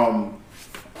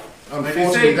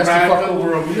 Unfortunately, that's the fucking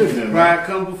world we live in. Pride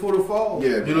comes before the fall.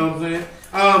 Yeah, you know what I'm saying?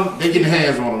 They getting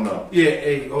hands on them now. Yeah,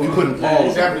 hey, we putting paws.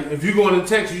 Exactly. If you're going to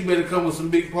Texas, you better come with some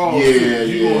big paws. Yeah,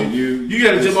 you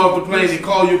got to jump off the plane and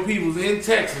call your peoples in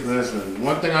Texas. Listen,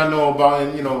 one thing I know about,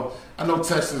 and I know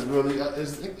Texas really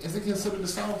is it considered the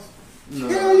South? No.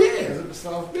 Hell yeah. Is it the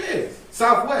South? Yeah.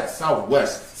 Southwest.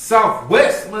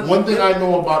 Southwest. One thing I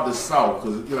know about the South,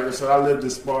 because like I said, I lived in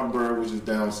Spartanburg, which is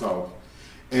down south.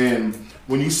 And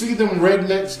when you see them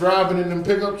rednecks driving in them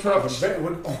pickup trucks, they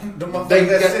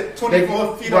got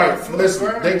 24 feet right.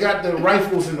 Listen, they got the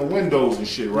rifles in the windows and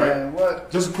shit, right? Man,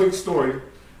 what? Just a quick story.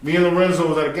 Me and Lorenzo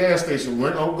was at a gas station.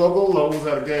 Go was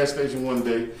at a gas station one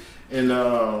day, and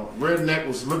redneck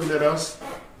was looking at us.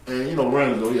 And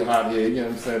Lorenzo, he a hothead, what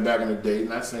I'm saying, back in the day.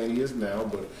 Not saying he is now,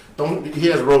 but he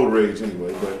has road rage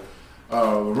anyway. But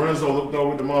Lorenzo looked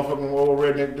over at the motherfucking old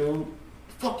redneck dude.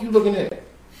 Fuck you looking at?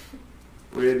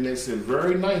 Redneck said,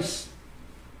 "Very nice.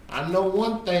 I know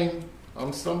one thing.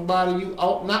 I'm somebody you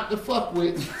ought not to fuck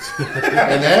with."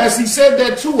 And as he said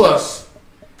that to us,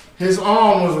 his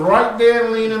arm was right there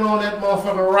leaning on that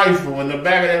motherfucking rifle in the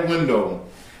back of that window.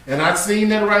 And I seen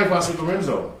that rifle. I said,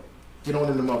 "Lorenzo, get on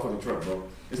in the motherfucking truck, bro.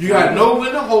 You got to know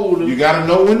when to hold him. You got to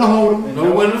know when to hold him.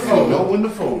 Know when to fold him. Know when to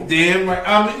fold him." Damn right.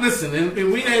 I mean, listen, and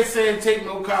we ain't saying take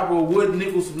no copper or wood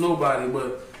nickels from nobody,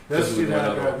 but that's shit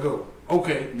how I gotta go.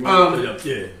 Okay. But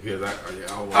yeah,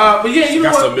 you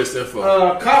know got what? some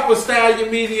misinfo. Copper Stallion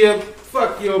Media,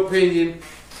 fuck your opinion.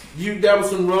 That was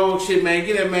some wrong shit, man.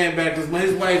 Get that man back, because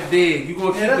his wife dead. You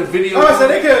gonna keep the video? So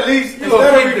they could at least instead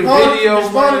of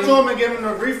responding to him and giving him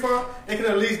a refund, they could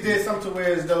at least did something to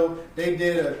where as though they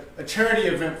did a charity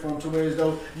event for him, to where as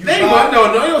though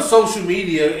no social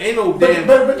media, ain't no damn.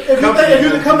 But if you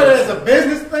could come at it as a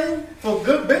business thing for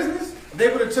good business. They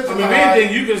would have took. I mean,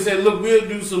 anything you could have said, "Look, we'll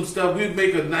do some stuff. We'll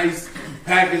make a nice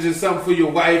package or something for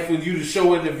your wife for you to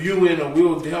show in the viewing, or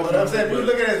we'll help." But I'm saying, if you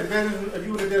look at it as a business, if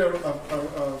you would have did a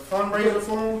fundraiser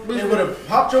for them, it would have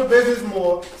popped your business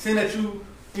more. Seeing that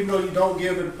even though you don't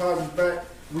give the deposits back,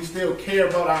 we still care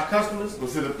about our customers.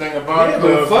 What's the thing about it?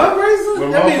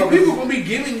 Fundraiser? That means people gonna be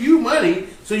giving you money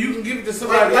so you can give it to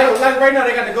somebody else. Like right now,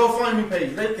 they got the GoFundMe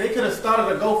page. They could have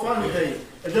started a GoFundMe page.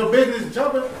 If your business is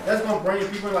jumping, that's gonna bring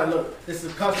people in like, look, this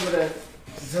is a customer that.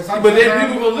 But then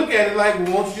people gonna look at it like,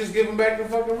 well, won't you just give them back the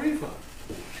fucking refund?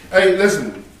 Hey,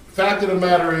 listen. Fact of the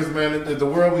matter is, man, the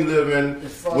world we live in,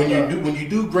 when you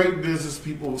do great business,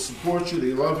 people support you,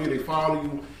 they love you, they follow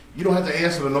you. You don't have to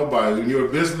answer to nobody. When you're a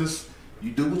business,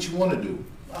 you do what you want to do.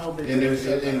 And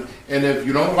if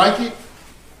you don't like it,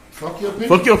 fuck your opinion.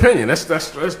 Fuck your opinion. That's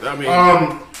I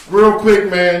mean. Real quick,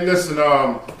 man. Listen.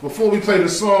 Before we play the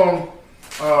song,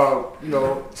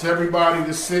 to everybody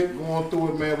that's sick, going through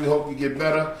it, man, we hope you get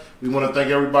better. We want to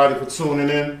thank everybody for tuning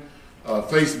in.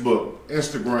 Facebook,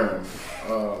 Instagram.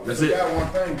 That's it. Got one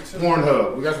thing too.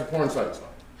 Pornhub. We got some porn sites.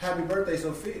 Happy birthday,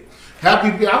 Sophia. Happy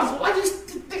birthday. I'm about to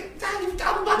say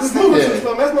that.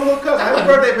 That's my little cousin. Happy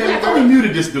birthday, baby. I thought we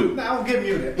muted this dude. No, I don't get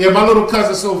muted. Yeah, my little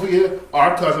cousin Sophia,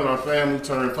 our cousin, our family,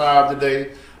 turned 5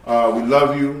 today. We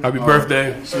love you. Happy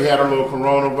birthday. She had a little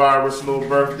coronavirus, little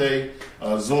birthday,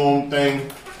 Zoom thing.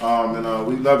 And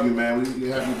we love you, man.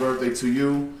 Happy birthday to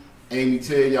you. Amy,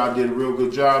 Ted, y'all did a real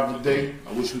good job today.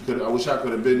 I wish I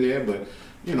could have been there, but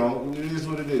it is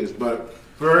what it is. But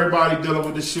for everybody dealing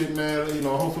with this shit, man,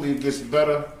 hopefully it gets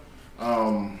better.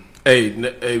 Hey,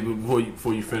 before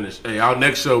you finish, our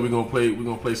next show we're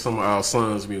gonna play some of our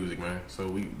son's music, man.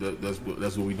 So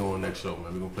that's what we doing next show,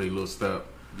 man. We're gonna play Lil Step,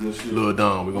 Lil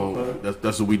Don. We're gonna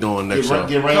that's what we doing next show.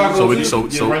 Get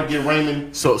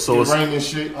Raymond shit. So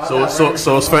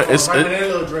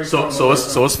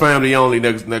it's family only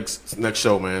next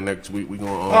show, man. Next week we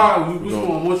gonna we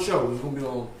on what show? We gonna be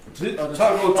on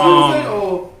Tuesday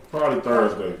or probably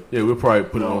Thursday. Yeah, we'll probably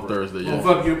put it on Thursday. Yeah.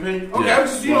 Fuck your opinion. Okay, I'm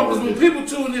just because when people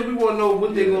tune in, we want to know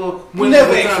what they going when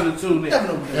what time to tune in.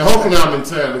 And hopefully I'm in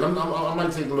town. I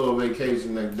might take a little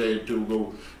vacation next day or two.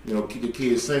 Go, keep the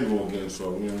kids single again.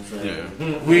 So you know what I'm saying.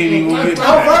 Yeah. We ain't even gonna hit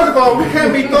first of all, we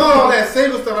can't be throwing all that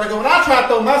single stuff. Like when I try to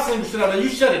throw my single shit out there, you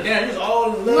shut it down. You was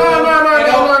all in love. No.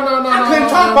 I couldn't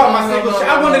talk about my single shit.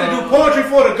 I wanted to do poetry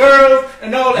for the girls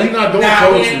and all that. You're not doing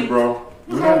poetry, bro.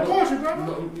 What's wrong with poetry,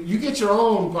 bro? You get your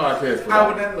own podcast. How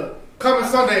would that look? Coming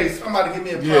Sundays, I'm about to give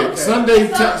me a podcast. Sunday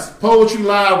Poetry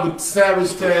Live with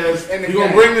Savage Taz. And you're going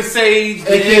to bring the sage.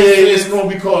 AKA it's going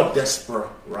to be called Desperado.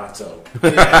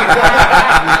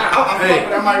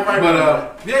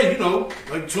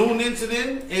 Tune into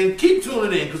them and keep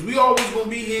tuning in because we always going to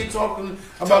be here talking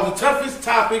about the toughest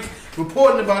topics,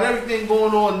 reporting about everything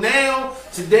going on now,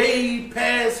 today,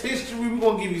 past, history. We're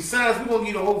going to give you science. We're going to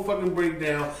give you the whole fucking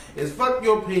breakdown. It's Fuck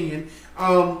Your Opinion.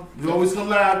 We always come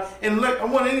live. And look, I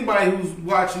want anybody who's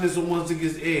watching this or wants to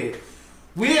get aired.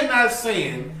 We are not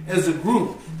saying as a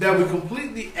group that we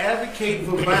completely advocate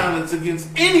for violence against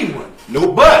anyone.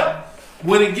 No, but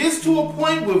when it gets to a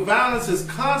point where violence is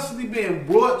constantly being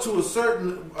brought to a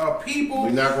certain people,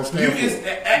 we're not gonna stand for it.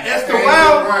 After a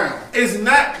while, it's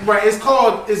not right. It's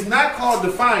not called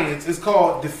defiance. It's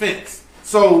called defense.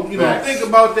 So, think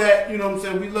about that. You know what I'm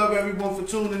saying? We love everyone for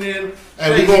tuning in.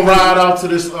 And we're going to ride out to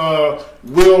this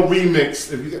Will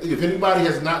remix. If anybody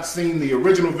has not seen the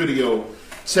original video,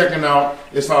 checking out,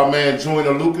 it's our man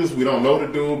Joyner Lucas. We don't know the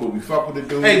dude, but we fuck with the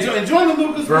dude. Hey, Joyner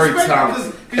Lucas, very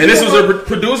talented. And this was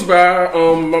produced by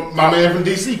my man from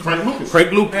DC, Crank Lucas.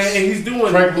 And he's doing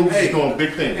Crank Lucas is doing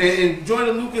big things. And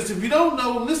Joyner Lucas, if you don't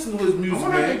know, listen to his music,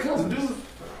 man.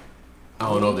 I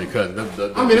don't know if they cut.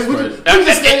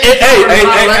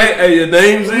 Hey, your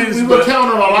names is. We were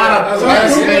counting a lot of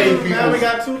last name people. Now we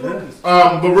got 2 Lucas.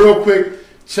 But real quick,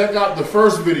 check out the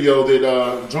first video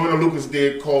that Joyner Lucas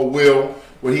did called Will,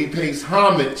 where he pays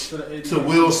homage to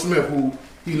Will Smith, who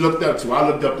he looked up to. I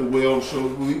looked up to Will. So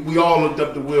we all looked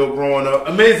up to Will growing up.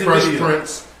 Amazing Fresh video.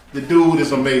 Prince. The dude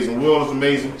is amazing. Will is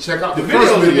amazing. Check out the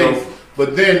first video.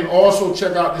 But then also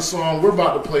check out this song we're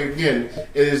about to play again.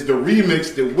 It is the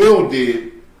remix that Will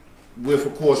did with,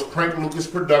 of course, Crank Lucas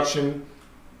production.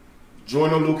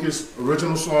 Joyner Lucas,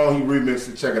 original song, he remixed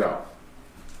it. Check it out.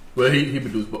 Well, he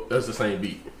produced both. That's the same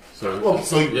beat. So he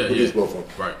produced both of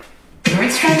them. Right.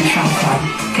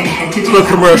 Little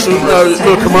commercial.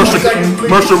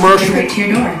 Commercial. You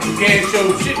can't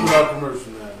show shit without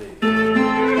commercial nowadays.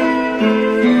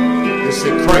 This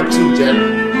shit Crank too, Jack.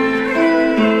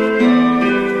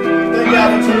 Thank y'all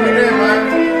for tuning in, man.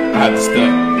 I had to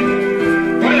step.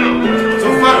 So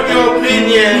fuck your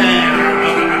opinion.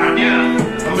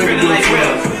 I'm feeling like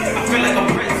Wells. I feel like I'm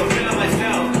Prince. I'm feeling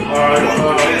myself.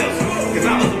 Cause I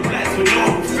was a blast with no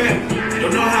respect.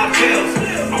 Don't know how it feels.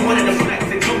 I wanted to flex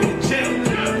and told me to chill.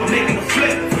 I'm making a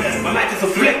flip. My life is a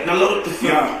flip. Now load up the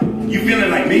flip. You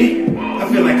feeling like me? I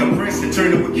feel like a prince that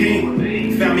turned up a king.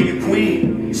 Found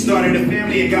Started a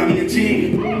family and got me a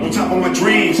team. On top of my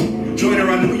dreams. Joiner,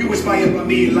 I knew you inspired by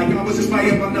me. Like I was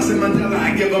inspired by Nelson Mandela.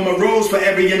 I give him a rose for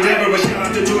every endeavor. A shout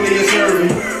out to Julius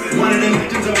Erving. One of the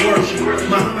legends of worship.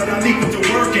 Muhammad Ali put to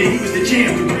work and he was the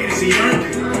champ. The greatest he earned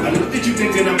it. I love that you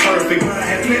think that I'm perfect, but I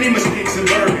had plenty mistakes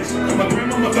and burdens. My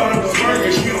grandmama thought I was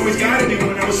working. She always guided me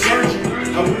when I was searching.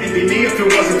 I wouldn't be me if it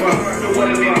wasn't for her. I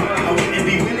wouldn't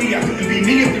be Willie. I couldn't be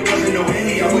me if there wasn't no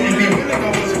Henny. I wouldn't be Will if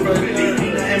I wasn't for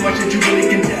Billy. Ain't much that you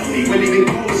really can tell me. Willie been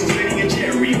cold since Vinny and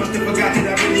Jerry. Must have forgot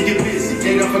that I really get busy.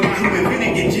 They done forgot who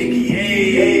invented get jiggy.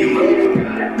 Hey.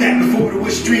 Back before there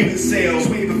was streaming sales.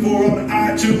 Way before all the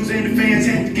iTunes and the fans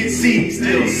had to get CDs.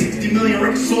 Still 60 million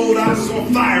records sold. I was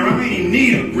on fire. I ain't even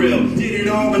need a grill. Did it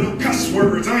all with no cuss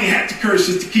words. I ain't had to curse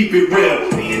just to keep it real.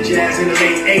 Me and Jazz in the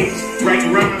late 80s.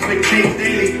 Writing rhymes, make tapes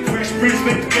daily. Fresh Prince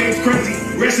make the babes crazy.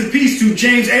 Rest in peace to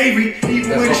James Avery.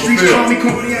 Even when the streets call me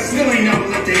corny, I still ain't never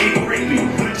let the hate break me.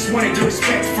 I just wanted to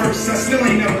respect first. I still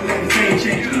ain't never let the fame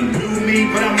change me. New me,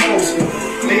 but I'm old school.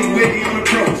 Late witty on the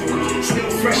pro tour. Still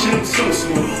fresh and I'm so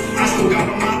smooth. I still got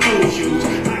on my old shoes.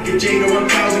 I get Jada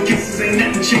 1,000 kisses, ain't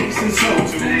nothing changed since so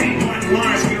too. Martin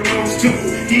Lawrence get a rose too.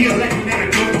 He elected that I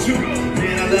go to.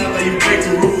 Man, I love how you break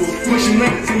the rules. Pushing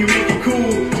limits and you make it cool.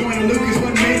 Joining Lucas,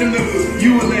 what made him lose?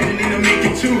 You a legend and I make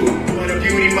it too. What a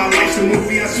beauty, my life's a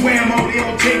movie. I swear I'm only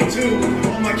on take two.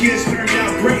 All my kids turned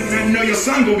out great, and I know your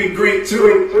son gon' be great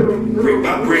too. Brick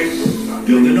by brick,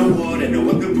 building a wall that no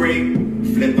one could break.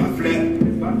 Flip by flip.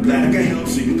 Glad I can help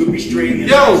so you could be straight.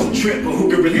 Yo, trip, but who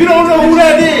could really you don't know who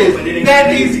that is.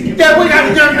 That is, yeah, we got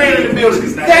a young man in the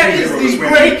building. That is the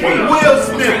great Will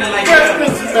Smith, Fresh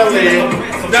Prince of Bel-Air.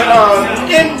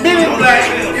 In Men in Black.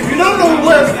 If you don't know who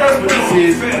Will Fresh Prince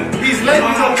is, he's letting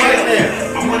you know right now.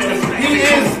 He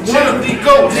is one of the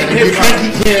GOATs. And if you think he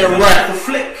can't rap,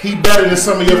 he better than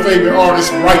some of your favorite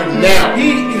artists right now.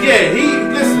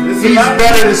 Listen, he's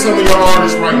better than some of your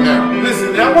artists right now.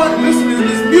 Listen, I want to listen to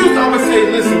this music. I always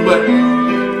say listen, but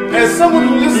as someone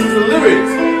who listens to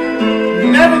lyrics,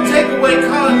 never take away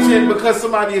content because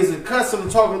somebody is accustomed to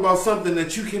talking about something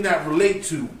that you cannot relate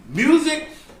to. Music,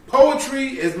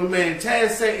 poetry, as my man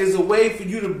Taz said, is a way for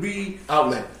you to be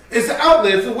outlet. It's an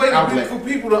outlet. It's a way for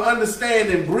people to understand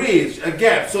and bridge a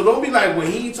gap. So don't be like, well,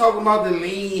 he ain't talking about the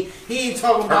lean. He ain't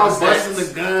talking about busting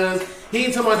the guns. He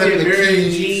ain't talking about the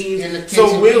American jeans.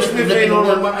 So Will Smith ain't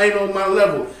on my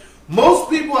level. Most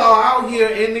people are out here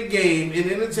in the game, in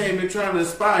entertainment, trying to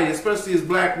aspire, especially as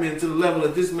black men, to the level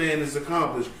that this man has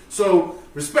accomplished. So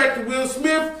respect to Will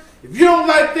Smith. If you don't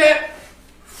like that,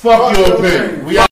 fuck your opinion.